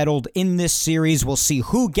be settled in this series. We'll see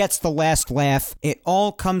who gets the last laugh. It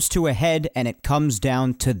all comes to a head, and it comes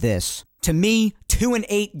down to this. To me,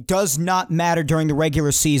 2-8 does not matter during the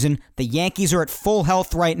regular season. The Yankees are at full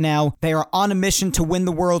health right now. They are on a mission to win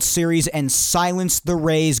the World Series and silence the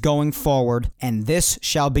Rays going forward. And this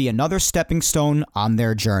shall be another stepping stone on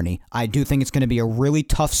their journey. I do think it's going to be a really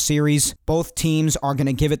tough series. Both teams are going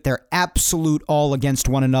to give it their absolute all against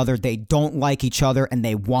one another. They don't like each other and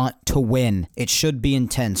they want to win. It should be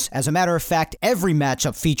intense. As a matter of fact, every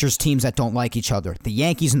matchup features teams that don't like each other. The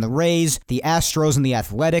Yankees and the Rays, the Astros and the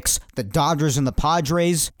Athletics, the Dodgers and the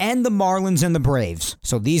Padres, and the Marlins and the Braves.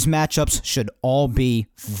 So these matchups should all be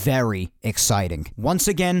very exciting. Once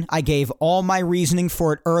again, I gave all my reasoning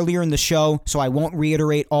for it earlier in the show, so I won't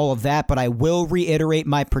reiterate all of that, but I will reiterate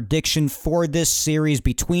my prediction for this series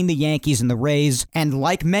between the Yankees and the Rays. And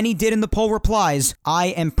like many did in the poll replies, I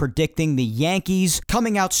am predicting the Yankees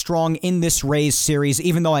coming out strong in this Rays series,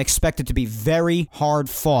 even though I expect it to be very hard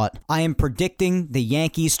fought. I am predicting the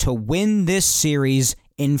Yankees to win this series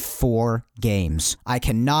in 4 games. I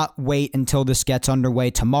cannot wait until this gets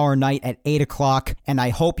underway tomorrow night at 8 o'clock, and I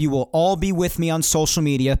hope you will all be with me on social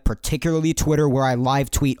media, particularly Twitter, where I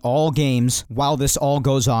live tweet all games while this all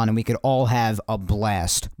goes on, and we could all have a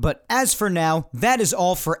blast. But as for now, that is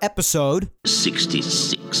all for episode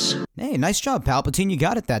 66. Hey, nice job, Palpatine. You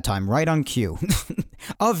got it that time, right on cue.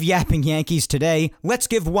 Of Yapping Yankees today, let's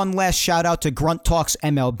give one last shout out to Grunt Talks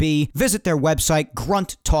MLB. Visit their website,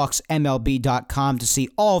 grunttalksmlb.com, to see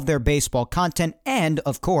all of their baseball content and,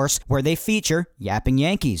 of course, where they feature Yapping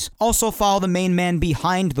Yankees. Also follow the main man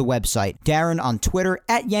behind the website, Darren, on Twitter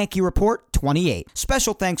at Yankee Report 28.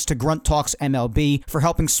 Special thanks to Grunt Talks MLB for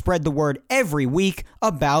helping spread the word every week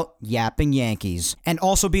about Yapping Yankees. And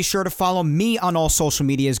also be sure to follow me on all social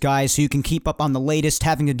medias, guys, so you can keep up on the latest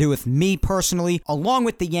having to do with me personally, along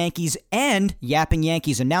with the Yankees and Yapping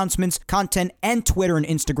Yankees announcements, content, and Twitter and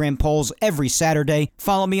Instagram polls every Saturday.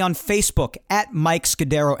 Follow me on Facebook at Mike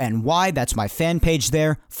Scudero NY. That's my fan page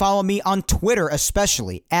there. Follow me on Twitter,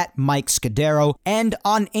 especially at Mike Scudero, and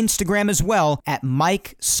on Instagram as well at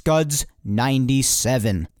Mike Scuds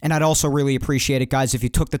 97. And I'd also really appreciate it, guys, if you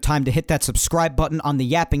took the time to hit that subscribe button on the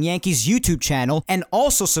Yapping Yankees YouTube channel, and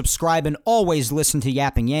also subscribe and always listen to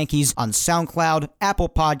Yapping Yankees on SoundCloud, Apple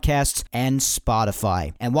Podcasts, and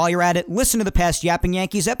Spotify. And while you're at it, listen to the past Yapping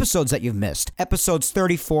Yankees episodes that you've missed. Episodes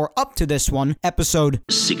 34 up to this one, episode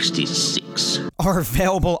 66, are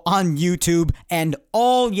available on YouTube, and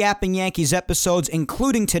all Yapping Yankees episodes,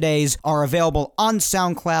 including today's, are available on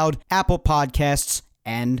SoundCloud, Apple Podcasts,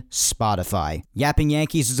 and Spotify. Yapping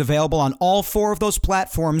Yankees is available on all 4 of those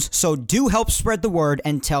platforms, so do help spread the word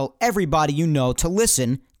and tell everybody you know to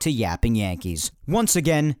listen to Yapping Yankees. Once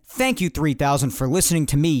again, thank you 3000 for listening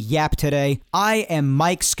to me yap today. I am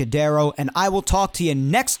Mike Scudero, and I will talk to you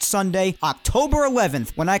next Sunday, October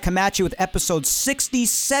 11th, when I come at you with episode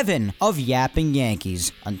 67 of Yapping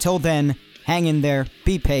Yankees. Until then, hang in there,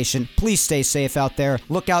 be patient, please stay safe out there,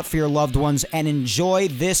 look out for your loved ones, and enjoy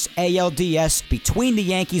this ALDS between the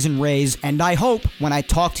Yankees and Rays. And I hope when I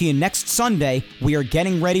talk to you next Sunday, we are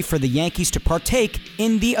getting ready for the Yankees to partake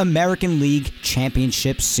in the American League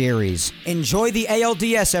Championship Series. Enjoy the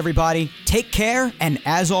ALDS, everybody. Take care, and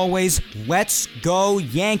as always, let's go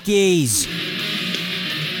Yankees!